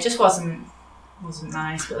yeah, it just wasn't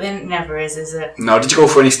nice, but it never is it? No. Did you go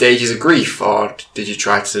through any stages of grief, or did you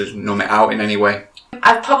try to numb it out in any way?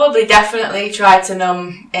 I've probably definitely tried to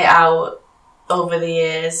numb it out over the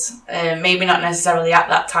years. Maybe not necessarily at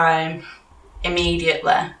that time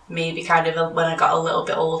immediately. Maybe kind of when I got a little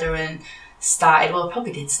bit older and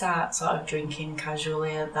probably did start sort of drinking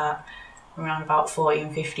casually at that around about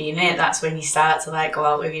 14, 15. That's when you start to like go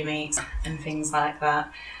out with your mates and things like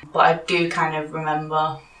that. But I do kind of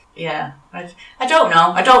remember, yeah. I don't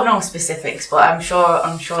know specifics, but I'm sure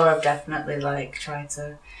I've definitely like tried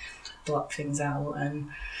to block things out and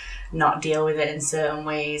not deal with it in certain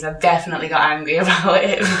ways. I've definitely got angry about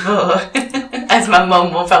it before, as my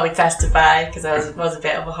mum will probably testify, because I was a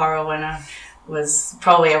bit of a horror when I was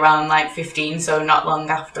probably around like 15, so not long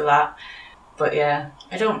after that. But yeah,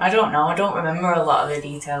 I don't know. I don't remember a lot of the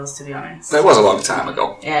details, to be honest. It was a long time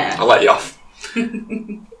ago. Yeah. I'll let you off.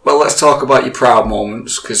 Well, let's talk about your proud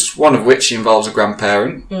moments, because one of which involves a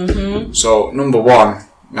grandparent. Mm-hmm. So, number one,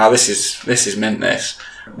 now this is mint, this.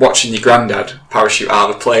 Watching your granddad parachute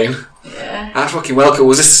out of a plane. Yeah. That's fucking welcome.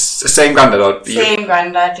 Was this the same granddad? Or Same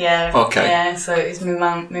granddad, yeah. Okay. Yeah, so it was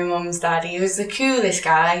my mum's dad. He was the coolest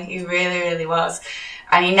guy. He really, really was.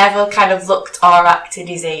 And he never kind of looked or acted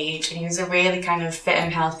his age. And he was a really kind of fit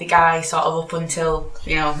and healthy guy, sort of up until,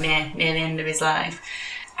 near the end of his life.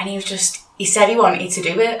 And he said he wanted to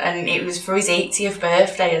do it, and it was for his 80th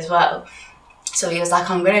birthday as well. So he was like,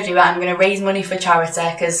 I'm going to do it, I'm going to raise money for charity,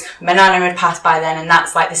 because my nana had passed by then, and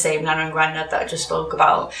that's like the same nana and granddad that I just spoke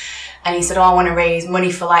about. And he said, I want to raise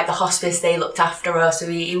money for like the hospice, they looked after her. So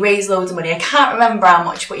he raised loads of money. I can't remember how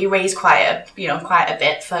much, but he raised quite a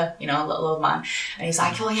bit for, a little old man. And he was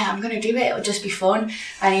like, oh yeah, I'm going to do it, it'll just be fun.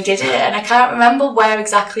 And he did it, and I can't remember where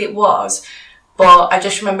exactly it was, but I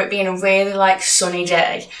just remember it being a really like sunny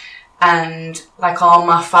day. And like all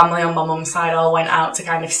my family on my mum's side all went out to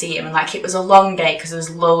kind of see him, and like it was a long day because there was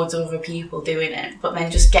loads of other people doing it, but then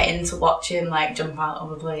just getting to watch him like jump out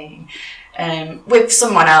of a plane with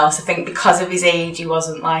someone else, I think because of his age he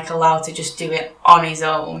wasn't like allowed to just do it on his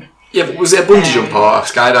own. Yeah, but was it a bungee jump or a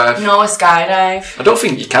skydive? No, a skydive. I don't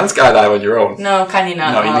think you can skydive on your own. No, can you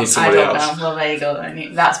not? No, you need somebody else. I don't know. Well, there you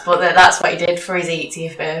go. That's what he did for his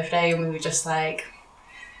 80th birthday, and we were just like,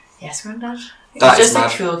 yes, Granddad. That He's is just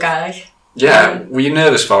mad. a cool guy. Yeah, were you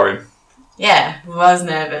nervous for him? Yeah, I was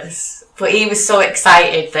nervous. But he was so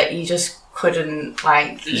excited that you just couldn't,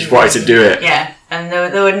 like... You just wanted to do it? Yeah, and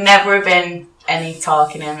there would never have been any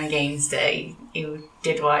talking him against it. He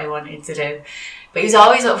did what he wanted to do. But he was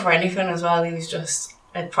always up for anything as well. He was just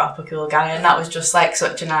a proper cool guy, and that was just, like,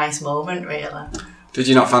 such a nice moment, really. Did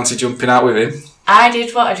you not fancy jumping out with him? I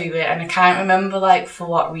did want to do it, and I can't remember, like, for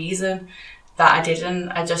what reason that I didn't.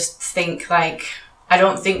 I just think, like... I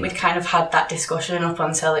don't think we'd kind of had that discussion up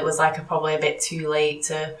until it was like probably a bit too late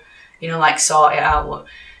to, like sort it out,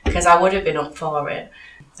 because I would have been up for it.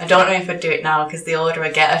 I don't know if I'd do it now, because the older I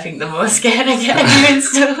get, I think the more scared I get of doing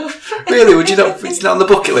stuff. Really? Would you not? It's not on the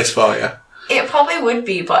bucket list for you? It probably would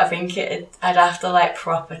be, but I think I'd have to like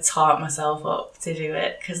proper talk myself up to do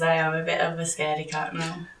it, because I am a bit of a scaredy cat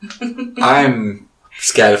now. I'm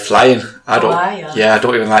scared of flying. I don't. Are you? Yeah, I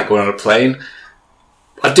don't even like going on a plane.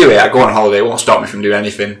 I do it, I go on holiday, it won't stop me from doing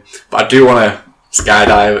anything. But I do want to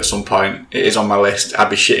skydive at some point. It is on my list.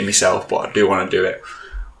 I'd be shitting myself, but I do want to do it.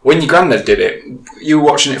 When your granddad did it, you were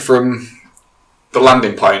watching it from the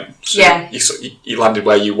landing point. So yeah. You landed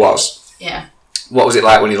where you was. Yeah. What was it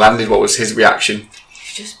like when he landed? What was his reaction? He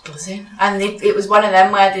was just buzzing. And it was one of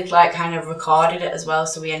them where they'd like kind of recorded it as well,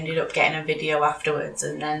 so we ended up getting a video afterwards,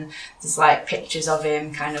 and then there's like pictures of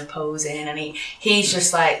him kind of posing, and he's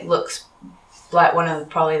just like looks like one of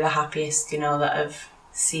probably the happiest, that I've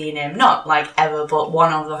seen him. Not like ever, but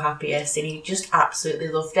one of the happiest. And he just absolutely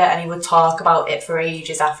loved it. And he would talk about it for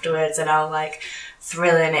ages afterwards, and how like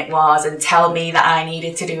thrilling it was, and tell me that I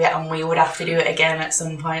needed to do it and we would have to do it again at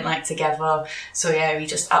some point, like together. So yeah, he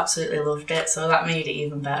just absolutely loved it. So that made it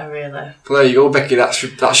even better, really. Well, there you go, Becky. That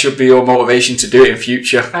should be your motivation to do it in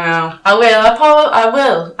future. I know. I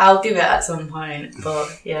will. I'll do it at some point.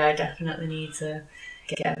 But yeah, I definitely need to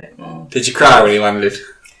get a bit more. Did you cry when he landed?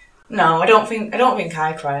 No, I don't think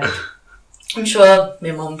I cried. I'm sure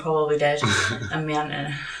my mum probably did, and my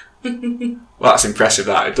auntie. Well, that's impressive.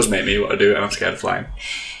 That it does make me want to do it, and I'm scared of flying.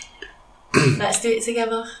 Let's do it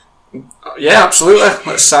together. Yeah, absolutely.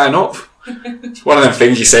 Let's sign up. It's one of them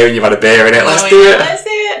things you say when you've had a beer in it. Let's do it. Let's do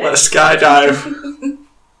it. Let's skydive.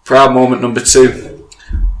 Proud moment number 2.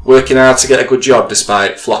 Working hard to get a good job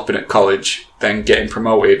despite flopping at college, then getting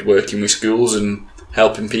promoted, working with schools and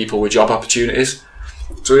helping people with job opportunities.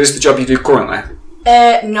 So is this the job you do currently?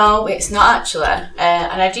 No, it's not actually,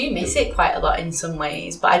 and I do miss it quite a lot in some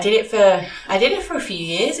ways. But I did it for a few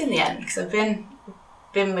years in the end, because I've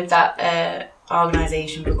been with that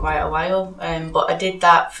organisation for quite a while. But I did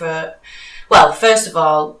that for, well, first of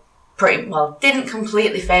all, didn't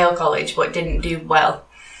completely fail college, but didn't do well.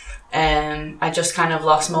 I just kind of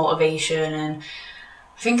lost motivation, and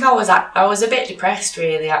I think I was a bit depressed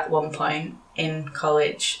really at one point in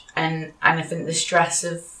college, and I think the stress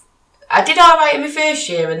of, I did alright in my first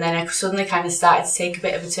year, and then I suddenly kind of started to take a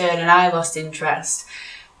bit of a turn, and I lost interest,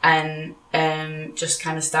 and just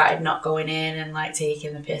kind of started not going in and like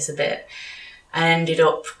taking the piss a bit. and ended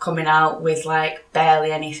up coming out with like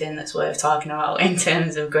barely anything that's worth talking about in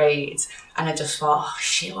terms of grades. And I just thought, oh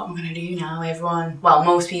shit, what am I going to do now?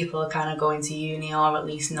 Most people are kind of going to uni or at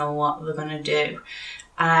least know what they're going to do.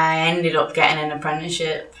 And I ended up getting an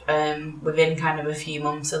apprenticeship within kind of a few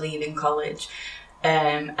months of leaving college,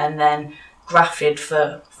 and then grafted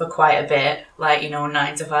for quite a bit, like,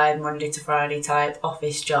 9 to 5, Monday to Friday type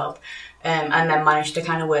office job. And then managed to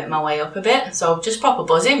kind of work my way up a bit. So just proper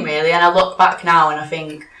buzzing, really. And I look back now and I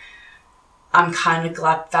think I'm kind of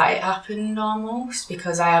glad that it happened almost,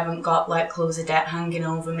 because I haven't got like loads of debt hanging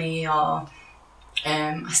over me, or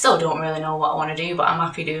I still don't really know what I want to do, but I'm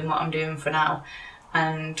happy doing what I'm doing for now.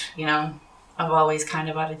 And, I've always kind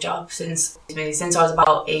of had a job since I was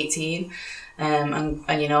about 18. And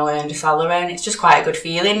earned a salary, and it's just quite a good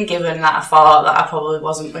feeling, given that I thought that I probably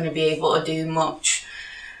wasn't going to be able to do much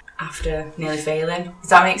after nearly failing.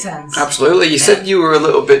 Does that make sense? Absolutely. You said you were a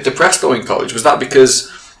little bit depressed though in college. Was that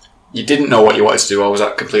because you didn't know what you wanted to do, or was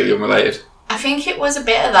that completely unrelated? I think it was a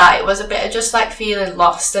bit of that. It was a bit of just like feeling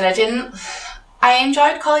lost, and I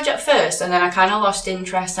enjoyed college at first, and then I kind of lost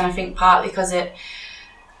interest, and I think partly because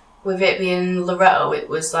with it being Loretto, it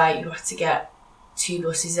was like you had to get 2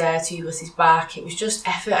 buses there, 2 buses back. It was just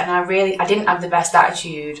effort, and I didn't have the best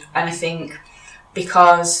attitude. And I think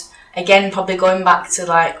because, again, probably going back to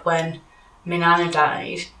like when my nana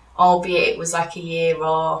died, albeit it was like a year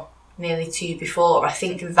or nearly 2 before, I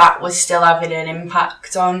think that was still having an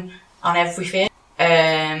impact on everything.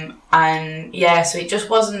 And yeah, so it just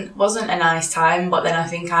wasn't a nice time. But then I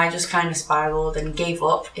think I just kind of spiraled and gave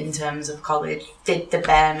up in terms of college, did the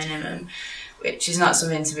bare minimum, which is not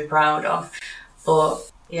something to be proud of.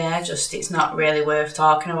 But yeah, it's not really worth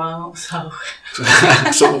talking about. So,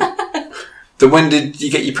 so when did you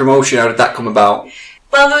get your promotion? How did that come about?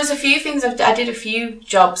 Well, there was a few things. I did a few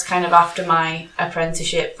jobs kind of after my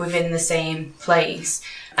apprenticeship within the same place,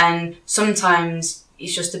 and sometimes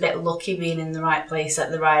it's just a bit lucky being in the right place at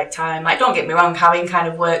the right time. Like, don't get me wrong, having kind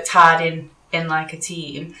of worked hard in like a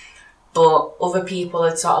team, but other people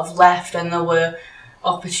had sort of left, and there were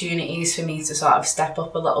opportunities for me to sort of step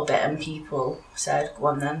up a little bit, and people said, go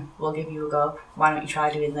on then, we'll give you a go, why don't you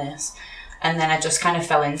try doing this? And then I just kind of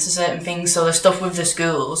fell into certain things. So the stuff with the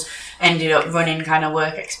schools ended up running kind of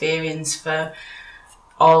work experience for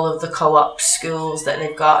all of the co-op schools that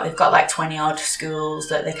they've got. They've got like 20 odd schools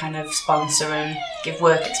that they kind of sponsor and give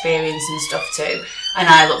work experience and stuff to. And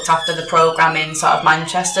I looked after the programme in sort of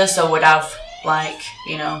Manchester, so would have like,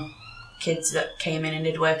 kids that came in and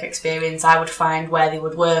did work experience. I would find where they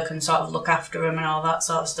would work and sort of look after them and all that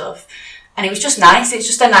sort of stuff. And it was just nice. It's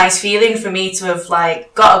just a nice feeling for me to have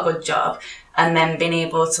like got a good job and then been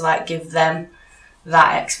able to like give them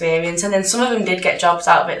that experience. And then some of them did get jobs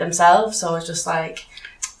out of it themselves. So I was just like,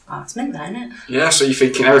 oh, it's mint then, isn't it? Yeah, so you're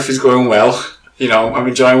thinking everything's going well. I'm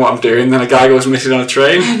enjoying what I'm doing. Then a guy goes missing on a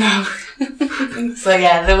train. I know. So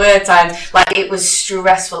yeah, there were times like it was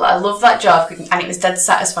stressful. I loved that job, and it was dead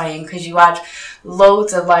satisfying because you had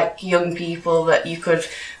loads of like young people that you could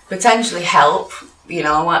potentially help,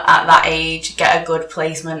 at that age, get a good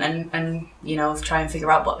placement and try and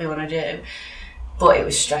figure out what they want to do. But it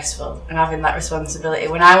was stressful, and having that responsibility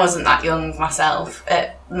when I wasn't that young myself,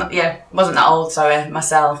 wasn't that old, sorry,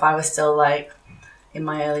 myself, I was still like in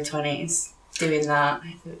my early 20s doing that.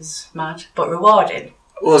 It was mad, but rewarding.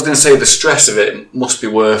 Well, I was going to say the stress of it must be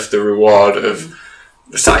worth the reward of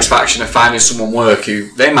the satisfaction of finding someone work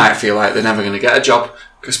who they might feel like they're never going to get a job.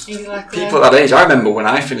 Because people at that age, I remember when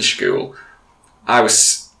I finished school, I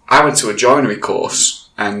went to a joinery course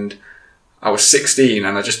and I was 16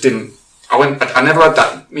 and I just didn't. I never had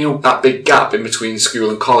that that big gap in between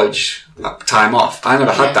school and college, that time off. I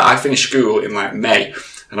never had that. I finished school in like May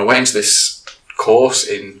and I went into this course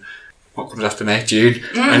in what comes after May, June,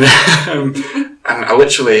 and I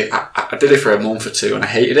literally I did it for a month or 2 and I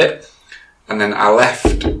hated it, and then I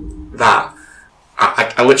left that.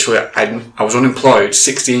 I was unemployed,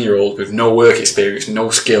 16-year-old with no work experience, no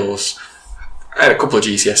skills. I had a couple of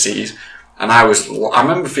GCSEs, and I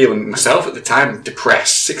remember feeling myself at the time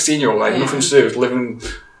depressed. 16-year-old, I had nothing to do, I was living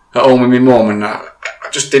at home with my mum, and I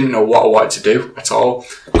just didn't know what I wanted to do at all.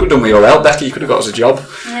 I could have done with your help, Becky, you could have got us a job.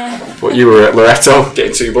 Yeah. But you were at Loretto,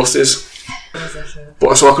 getting 2 buses.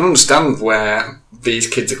 But so I can understand where these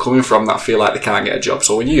kids are coming from that feel like they can't get a job.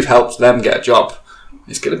 So when you've helped them get a job,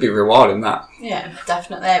 it's going to be rewarding, that. Yeah,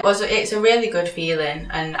 definitely. It's a really good feeling,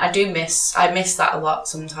 and I miss that a lot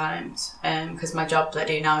sometimes, because my job that I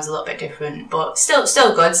do now is a little bit different, but still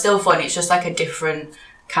good, still fun. It's just like a different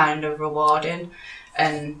kind of rewarding,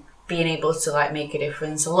 and being able to like make a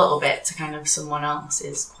difference a little bit to kind of someone else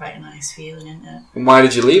is quite a nice feeling, isn't it? And why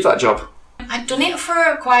did you leave that job? I'd done it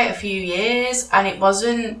for quite a few years, and it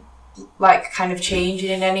wasn't like kind of changing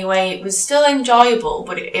in any way. It was still enjoyable,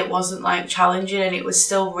 but it wasn't like challenging, and it was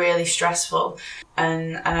still really stressful.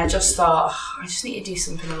 And I just thought, I just need to do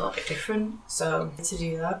something a little bit different. So to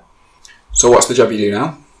do that. So what's the job you do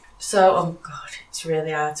now? So, oh God, it's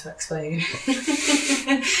really hard to explain.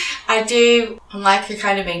 I'm like a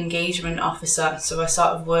kind of engagement officer, so I sort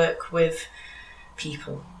of work with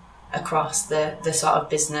people across the sort of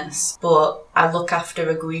business, but I look after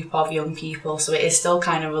a group of young people, so it is still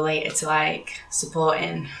kind of related to like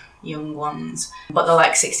supporting young ones, but they're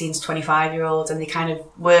like 16 to 25 year olds, and they kind of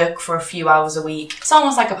work for a few hours a week. It's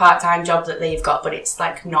almost like a part-time job that they've got, but it's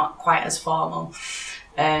like not quite as formal.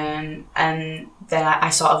 And then I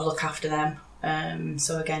sort of look after them.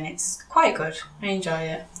 So again, it's quite good. I enjoy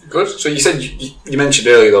it. Good. So you said you mentioned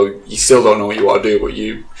earlier though you still don't know what you want to do, but would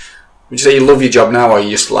you say you love your job now, or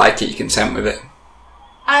you just like it? You're content with it?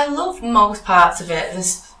 I love most parts of it.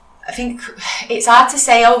 I think it's hard to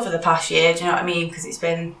say over the past year. Do you know what I mean? Because it's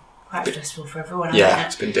been quite stressful for everyone. Yeah,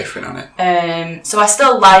 it's been different on it. So I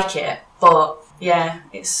still like it, but yeah,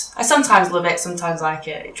 I sometimes love it, sometimes like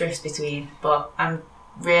it. It drifts between, but I'm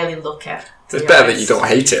really lucky. It's better that you don't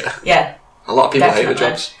hate it. Yeah. A lot of people definitely. hate the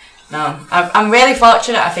jobs. No, I'm really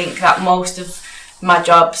fortunate. I think that most of my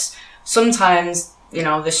jobs, sometimes, you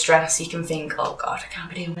know, the stress, you can think, oh God, I can't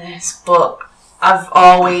be doing this. But I've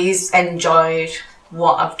always enjoyed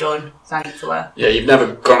what I've done, thankfully. Yeah, you've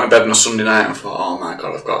never gone to bed on a Sunday night and thought, oh my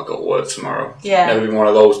God, I've got to go to work tomorrow. Yeah. Never been one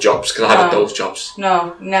of those jobs, because I had those jobs.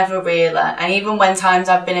 No, never really. And even when times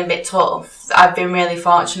I've been a bit tough, I've been really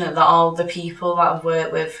fortunate that all the people that I've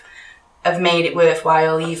worked with have made it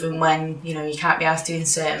worthwhile, even when, you know, you can't be asked doing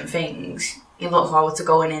certain things. You look forward to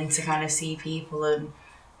going in to kind of see people and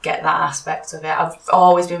get that aspect of it. I've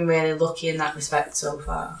always been really lucky in that respect so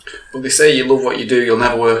far. But they say you love what you do, you'll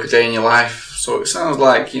never work a day in your life. So it sounds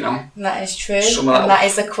like, you know... That is true. And that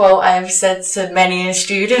is a quote I have said to many a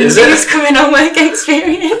student who's coming on work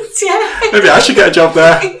experience, yeah. Maybe I should get a job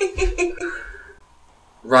there.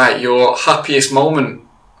 Right, your happiest moment.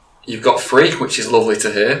 You've got 3, which is lovely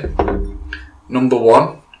to hear. Number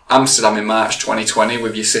 1, Amsterdam in March 2020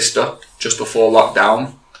 with your sister, just before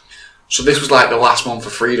lockdown. So this was like the last month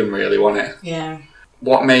of freedom, really, wasn't it? Yeah.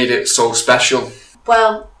 What made it so special?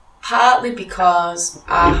 Well, partly because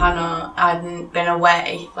Hannah hadn't been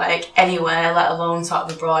away, like, anywhere, let alone sort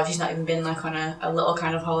of abroad. She's not even been, like, on a little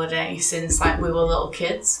kind of holiday since, like, we were little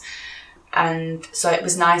kids. And so it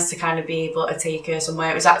was nice to kind of be able to take her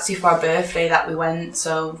somewhere. It was actually for our birthday that we went,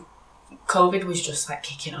 so COVID was just like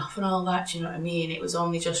kicking off and all that, do you know what I mean? It was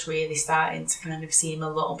only just really starting to kind of seem a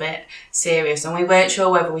little bit serious, and we weren't sure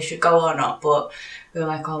whether we should go or not, but we were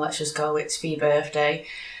like, oh, let's just go, it's for your birthday.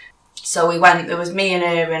 So we went, there was me and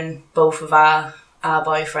her and both of our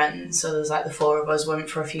boyfriends, so there was like the 4 of us, went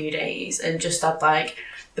for a few days and just had like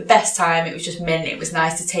the best time. It was just mint. It was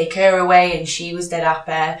nice to take her away, and she was dead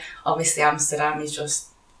happy. Obviously Amsterdam is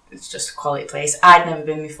it's just a quality place. I'd never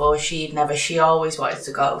been before, she'd never. She always wanted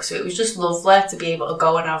to go. So it was just lovely to be able to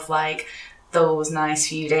go and have like those nice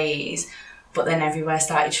few days. But then everywhere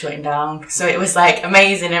started shutting down. So it was like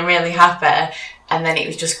amazing and really happy. And then it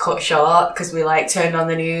was just cut short because we like turned on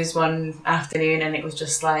the news one afternoon and it was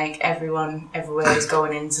just like everywhere was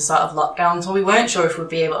going into sort of lockdown. So we weren't sure if we'd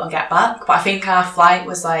be able to get back. But I think our flight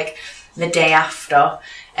was like the day after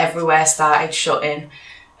everywhere started shutting.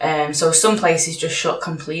 So some places just shut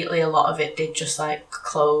completely. A lot of it did just like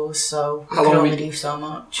close, so we could only do so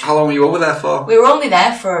much. How long were you over there for? We were only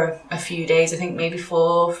there for a few days. I think maybe 4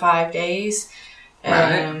 or 5 days.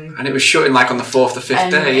 Right. And it was shutting like on the 4th or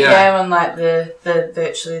 5th day, yeah. Yeah, on like the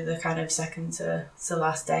virtually the kind of second to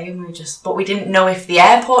last day, and but we didn't know if the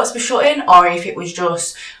airports were shutting or if it was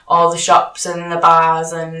just all the shops and the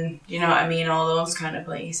bars and, you know what I mean, all those kind of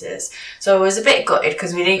places. So it was a bit gutted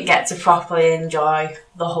because we didn't get to properly enjoy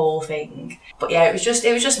the whole thing. But yeah, it was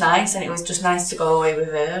just nice, and it was just nice to go away with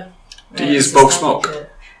her. Do you both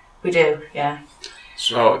smoke? We do, yeah.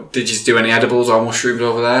 So did you do any edibles or mushrooms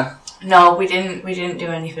over there? No, we didn't do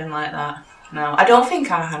anything like that. No, I don't think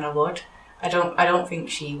our Hannah would. I don't think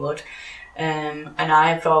she would. And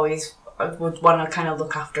I would want to kind of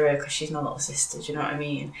look after her because she's my little sister. Do you know what I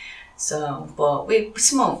mean? So, but we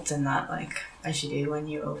smoked and that, like as you do when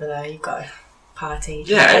you're over there. You've got a party.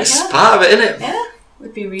 Yeah, it's part of it, isn't it? Yeah,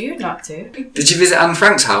 would be rude not to. Did you visit Anne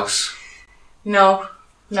Frank's house? No,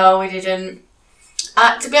 we didn't.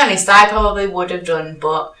 To be honest, I probably would have done,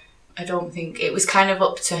 but I don't think it was kind of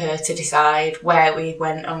up to her to decide where we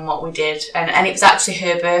went and what we did. And it was actually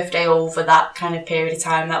her birthday over that kind of period of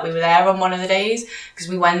time that we were there on one of the days, because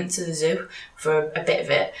we went to the zoo for a bit of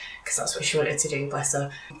it, because that's what she wanted to do, bless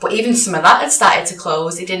her. But even some of that had started to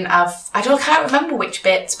close. They didn't have, can't remember which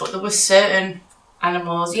bits, but there were certain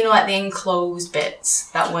animals, you know, like the enclosed bits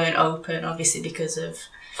that weren't open, obviously because of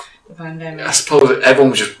the pandemic. I suppose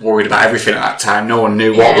everyone was just worried about everything at that time. No one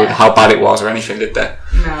knew how bad it was or anything, did they?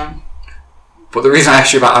 No. But the reason I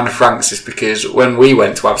asked you about Anne Frank's is because when we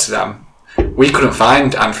went to Amsterdam, we couldn't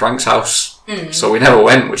find Anne Frank's house. So we never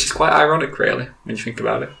went, which is quite ironic, really, when you think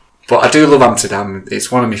about it. But I do love Amsterdam.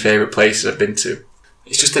 It's one of my favourite places I've been to.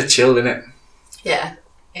 It's just a chill, isn't it? Yeah,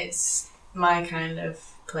 it's my kind of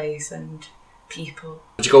place and people.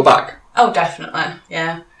 Would you go back? Oh, definitely,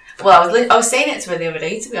 yeah. Well, I was saying it to her the other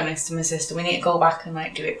day, to be honest, to my sister. We need to go back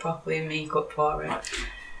and do it properly and make up for it.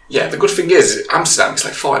 Yeah, the good thing is, Amsterdam, it's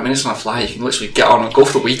 40 minutes on a flight. You can literally get on and go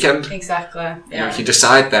for the weekend. Exactly, yeah. You can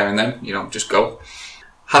decide there and then, just go.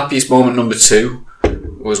 Happiest moment number 2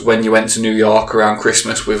 was when you went to New York around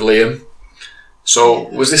Christmas with Liam. So,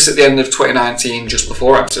 was this at the end of 2019, just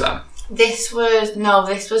before Amsterdam? This was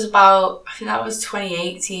about, I think that was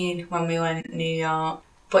 2018 when we went to New York.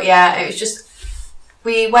 But yeah, it was just,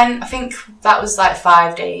 we went, I think that was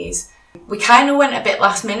 5 days. We kind of went a bit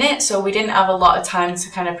last minute, so we didn't have a lot of time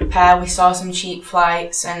to kind of prepare. We saw some cheap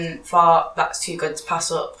flights and thought that's too good to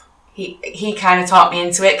pass up. He kind of talked me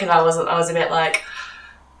into it because I was a bit like,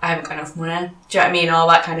 I haven't got enough money. Do you know what I mean? All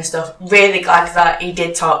that kind of stuff. Really glad that he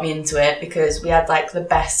did talk me into it because we had the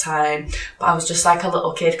best time. But I was just a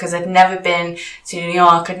little kid because I'd never been to New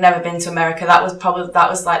York. I'd never been to America. That was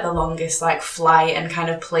the longest flight and kind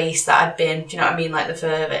of place that I'd been. Do you know what I mean? The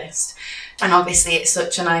furthest. And obviously it's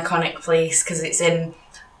such an iconic place because it's in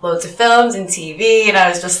loads of films and TV, and I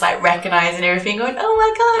was just recognising everything, going, oh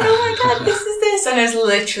my god, this is this. And I was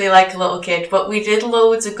literally a little kid. But we did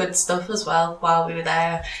loads of good stuff as well while we were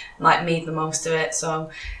there, and made the most of it. So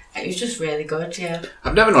it was just really good, yeah.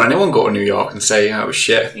 I've never known anyone go to New York and say it was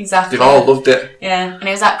shit. Exactly. They've all loved it. Yeah, and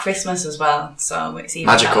it was at Christmas as well, so it's even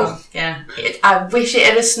magical. better. Yeah. I wish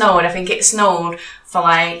it had snowed. I think it snowed for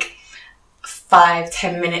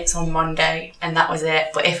 5-10 minutes on one day, and that was it.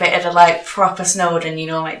 But if it had proper snowed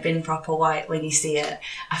and been proper white when you see it,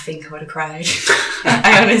 I think I would have cried.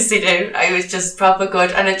 I honestly do. It was just proper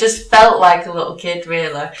good, and it just felt like a little kid,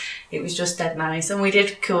 really. It was just dead nice, and we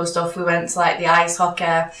did cool stuff. We went to the ice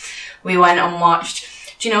hockey. We went and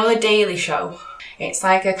watched, do you know The Daily Show? It's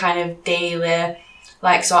a kind of daily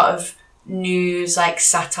sort of news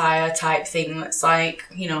satire type thing that's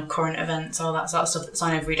current events, all that sort of stuff that's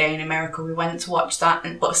on every day in America. We went to watch that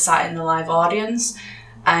but sat in the live audience,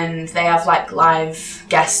 and they have live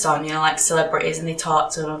guests on, celebrities, and they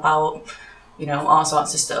talk to them about all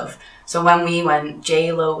sorts of stuff. So when we went,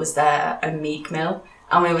 J-Lo was there and Meek Mill,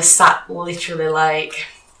 and we were sat literally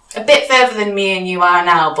a bit further than me and you are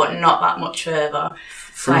now, but not that much further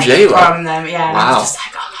from J-Lo. From them, yeah. Wow. And I was just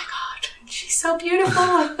oh my god, she's so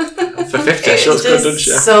beautiful. For 50, she looks good, doesn't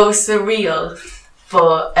she? So surreal.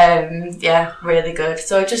 But yeah, really good.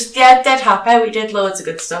 So just dead happy. We did loads of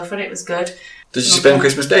good stuff and it was good. Did you spend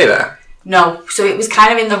Christmas Day there? No. So it was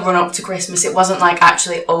kind of in the run up to Christmas. It wasn't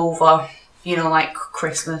actually over,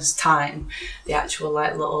 Christmas time. The actual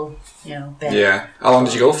little, bit. Yeah. How long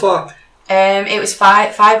did you go for? It was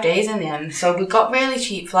 5 days in the end. So we got really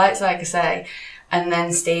cheap flights, like I say, and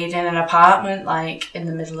then stayed in an apartment in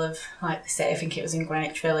the middle of the city. I think it was in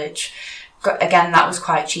Greenwich Village. Again, that was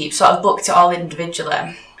quite cheap. Sort of booked it all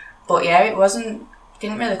individually. But yeah,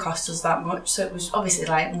 didn't really cost us that much. So it was obviously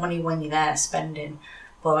money when you're there spending.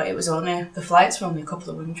 But it was the flights were only a couple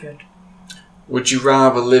of hundred. Would you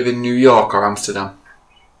rather live in New York or Amsterdam?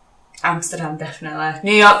 Amsterdam, definitely.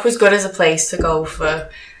 New York was good as a place to go for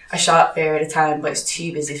a short period of time, but it's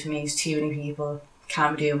too busy for me. It's too many people.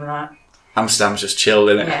 Can't be doing with that. Amsterdam's just chill,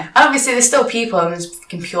 isn't it? Yeah. Obviously, there's still people and there's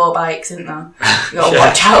fucking pure bikes, isn't there? You gotta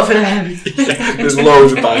watch out for them. Yeah, there's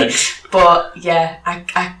loads of bikes. But yeah,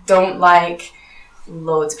 I don't like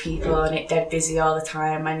loads of people and it dead busy all the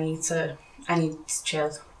time. I need to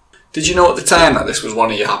chill. Did you know at the time that this was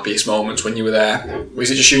one of your happiest moments when you were there? Was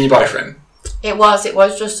it just you and your boyfriend? It was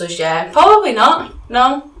just us, yeah. Probably not,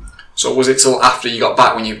 no. So was it till after you got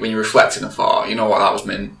back when you reflected and thought, you know what, that was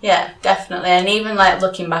meant? Yeah, definitely. And even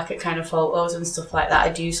looking back at kind of photos and stuff like that, I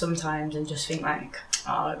do sometimes and just think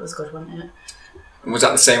oh, it was good, wasn't it? And was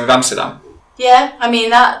that the same with Amsterdam? Yeah, I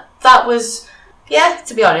mean that was, yeah,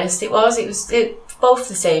 to be honest, it was both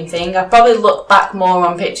the same thing. I probably look back more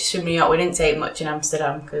on pictures from New York. We didn't take much in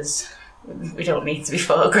Amsterdam because we don't need to be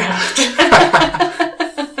photographed. We've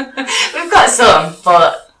got some,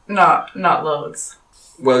 but not loads.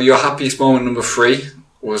 Well, your happiest moment number 3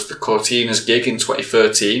 was the Cortinas gig in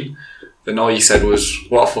 2013. Then all you said was,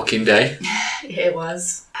 what a fucking day. It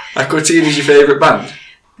was. Are Cortinas your favourite band?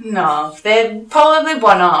 No, they're probably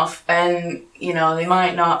one off, and you know, they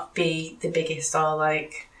might not be the biggest or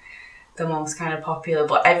like the most kind of popular,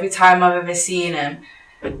 but every time I've ever seen them,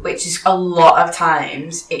 which is a lot of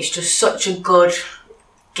times, it's just such a good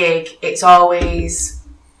gig. It's always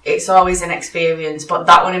an experience, but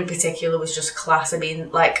that one in particular was just class. I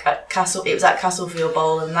mean, like it was at Castlefield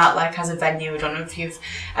Bowl, and that like has a venue. I don't know if you've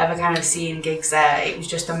ever kind of seen gigs there. It was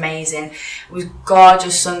just amazing. It was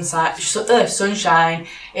gorgeous sunshine.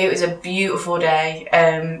 It was a beautiful day.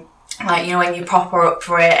 Like, you know, when you proper up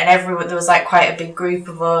for it, and everyone, there was like quite a big group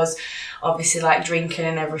of us, obviously like drinking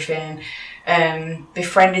and everything.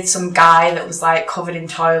 Befriended some guy that was like covered in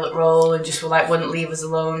toilet roll and just wouldn't leave us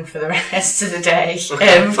alone for the rest of the day. Just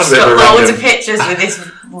got loads of pictures with this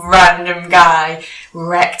random guy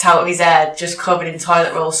wrecked out of his head, just covered in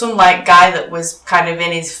toilet roll. Some like guy that was kind of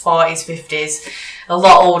in his 40s, 50s, a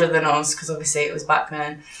lot older than us, because obviously it was back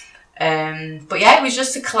then. But yeah, it was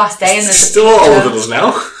just a class day. And there's still older than us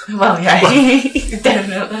now. Well, yeah,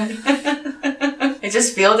 definitely. I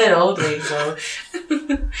just feel dead oldly, so.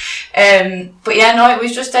 But yeah, no, it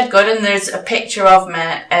was just dead good. And there's a picture of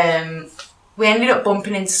me. We ended up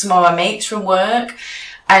bumping into some of our mates from work,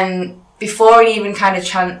 and before he even kind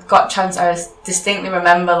of got a chance, I distinctly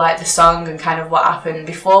remember like the song and kind of what happened.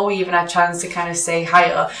 Before we even had a chance to kind of say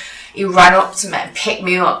hi, he ran up to me, picked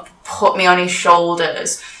me up, put me on his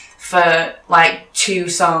shoulders for like 2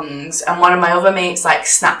 songs, and one of my other mates like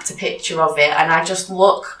snapped a picture of it, and I just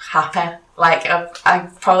look happy. Like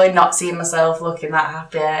I've probably not seen myself looking that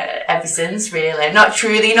happy ever since, really. Not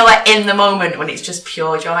truly, you know, like in the moment when it's just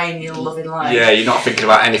pure joy and you're loving life. Yeah, you're not thinking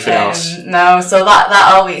about anything else. No, so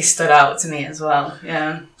that always stood out to me as well,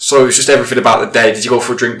 yeah. So it was just everything about the day. Did you go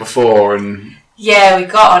for a drink before? And yeah, we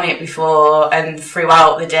got on it before and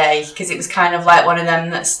throughout the day, because it was kind of like one of them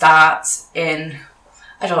that starts in,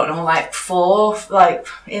 I don't know, like 4, like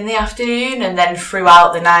in the afternoon, and then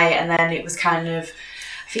throughout the night, and then it was kind of,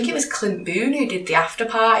 I think it was Clint Boone who did the after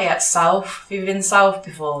party at South. Have you been South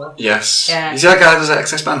before? Yes. Yeah. Is that guy that does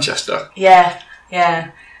XS Manchester? Yeah.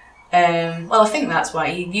 Well, I think that's why.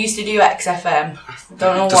 He used to do XFM.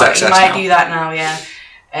 Don't know Does what, XS he might now? do that now, yeah.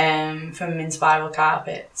 From Inspiral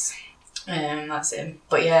Carpets. That's him.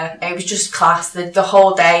 But yeah, it was just class. The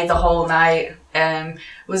whole day, the whole night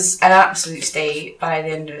was an absolute state by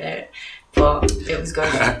the end of it. But it was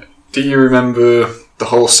good. Do you remember the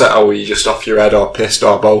whole set, or were you just off your head or pissed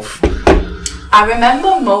or both? I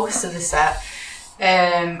remember most of the set.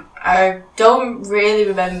 I don't really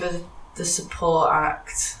remember the support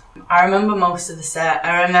act. I remember most of the set.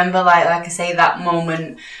 I remember like I say, that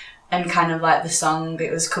moment and kind of like the song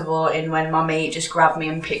it was cavorting when my mate just grabbed me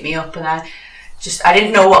and picked me up, and I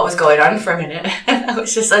didn't know what was going on for a minute. And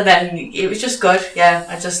then it was just good. Yeah,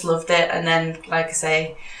 I just loved it. And then, like I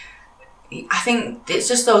say, I think it's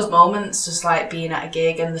just those moments, just like being at a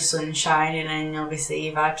gig and the sun's shining, and obviously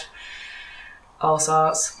you've had all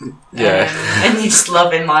sorts. Yeah. And you're just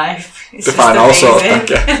loving life. It's Define all sorts,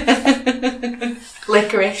 okay.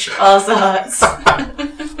 Licorice, all sorts.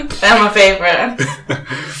 They're my favourite.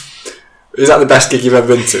 Is that the best gig you've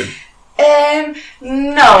ever been to?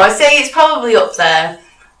 No, I'd say it's probably up there.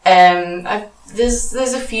 There's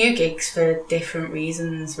a few gigs for different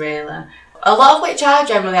reasons, really. A lot of which are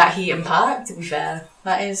generally at Heaton Park, to be fair.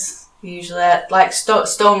 That is usually like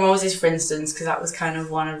Stone Roses, for instance, because that was kind of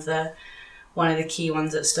one of the key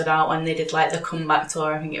ones that stood out when they did like the comeback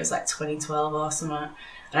tour. I think it was like 2012 or something.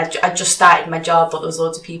 And I just started my job, but there was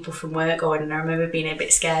loads of people from work going, and I remember being a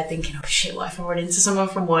bit scared, thinking, oh shit, what if I run into someone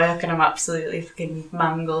from work and I'm absolutely fucking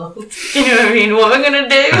mangled? You know what I mean? What am I gonna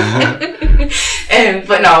do?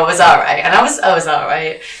 But no, it was alright, and I was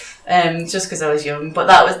alright. Just because I was young, but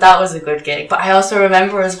that was a good gig. But I also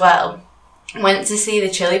remember as well, went to see the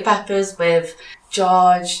Chili Peppers with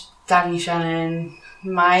George, Danny Shannon,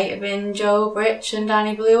 might have been Joe Britch and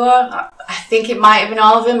Danny Bluer. I think it might have been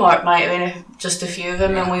all of them, or it might have been just a few of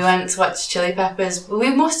them. And we went to watch Chili Peppers. We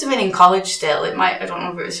must have been in college still. I don't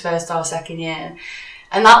know if it was first or second year,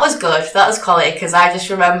 and that was good. That was quality, because I just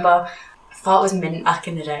remember, I thought it was mint back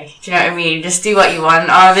in the day. Do you know what I mean? Just do what you want.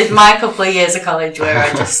 Or there's my couple of years of college where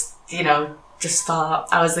I just just thought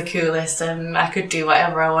I was the coolest and I could do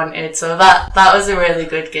whatever I wanted. So that was a really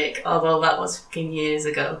good gig, although that was fucking years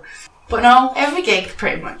ago. But no, every gig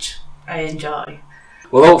pretty much I enjoy.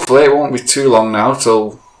 Well, hopefully it won't be too long now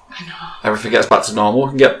till everything gets back to normal. We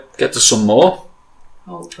can get to some more.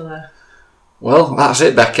 Hopefully. Well, that's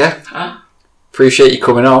it, Becca. Huh? Appreciate you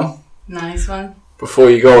coming on. Nice one. Before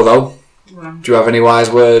you go though, Well, do you have any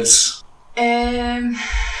wise words? I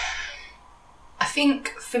think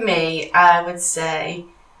for me, I would say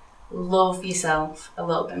love yourself a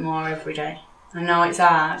little bit more every day. I know it's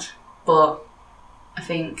hard, but I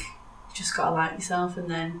think you just gotta like yourself,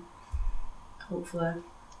 and then hopefully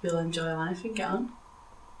you'll enjoy life and get on.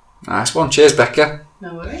 Nice one. Cheers, Becca.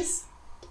 No worries.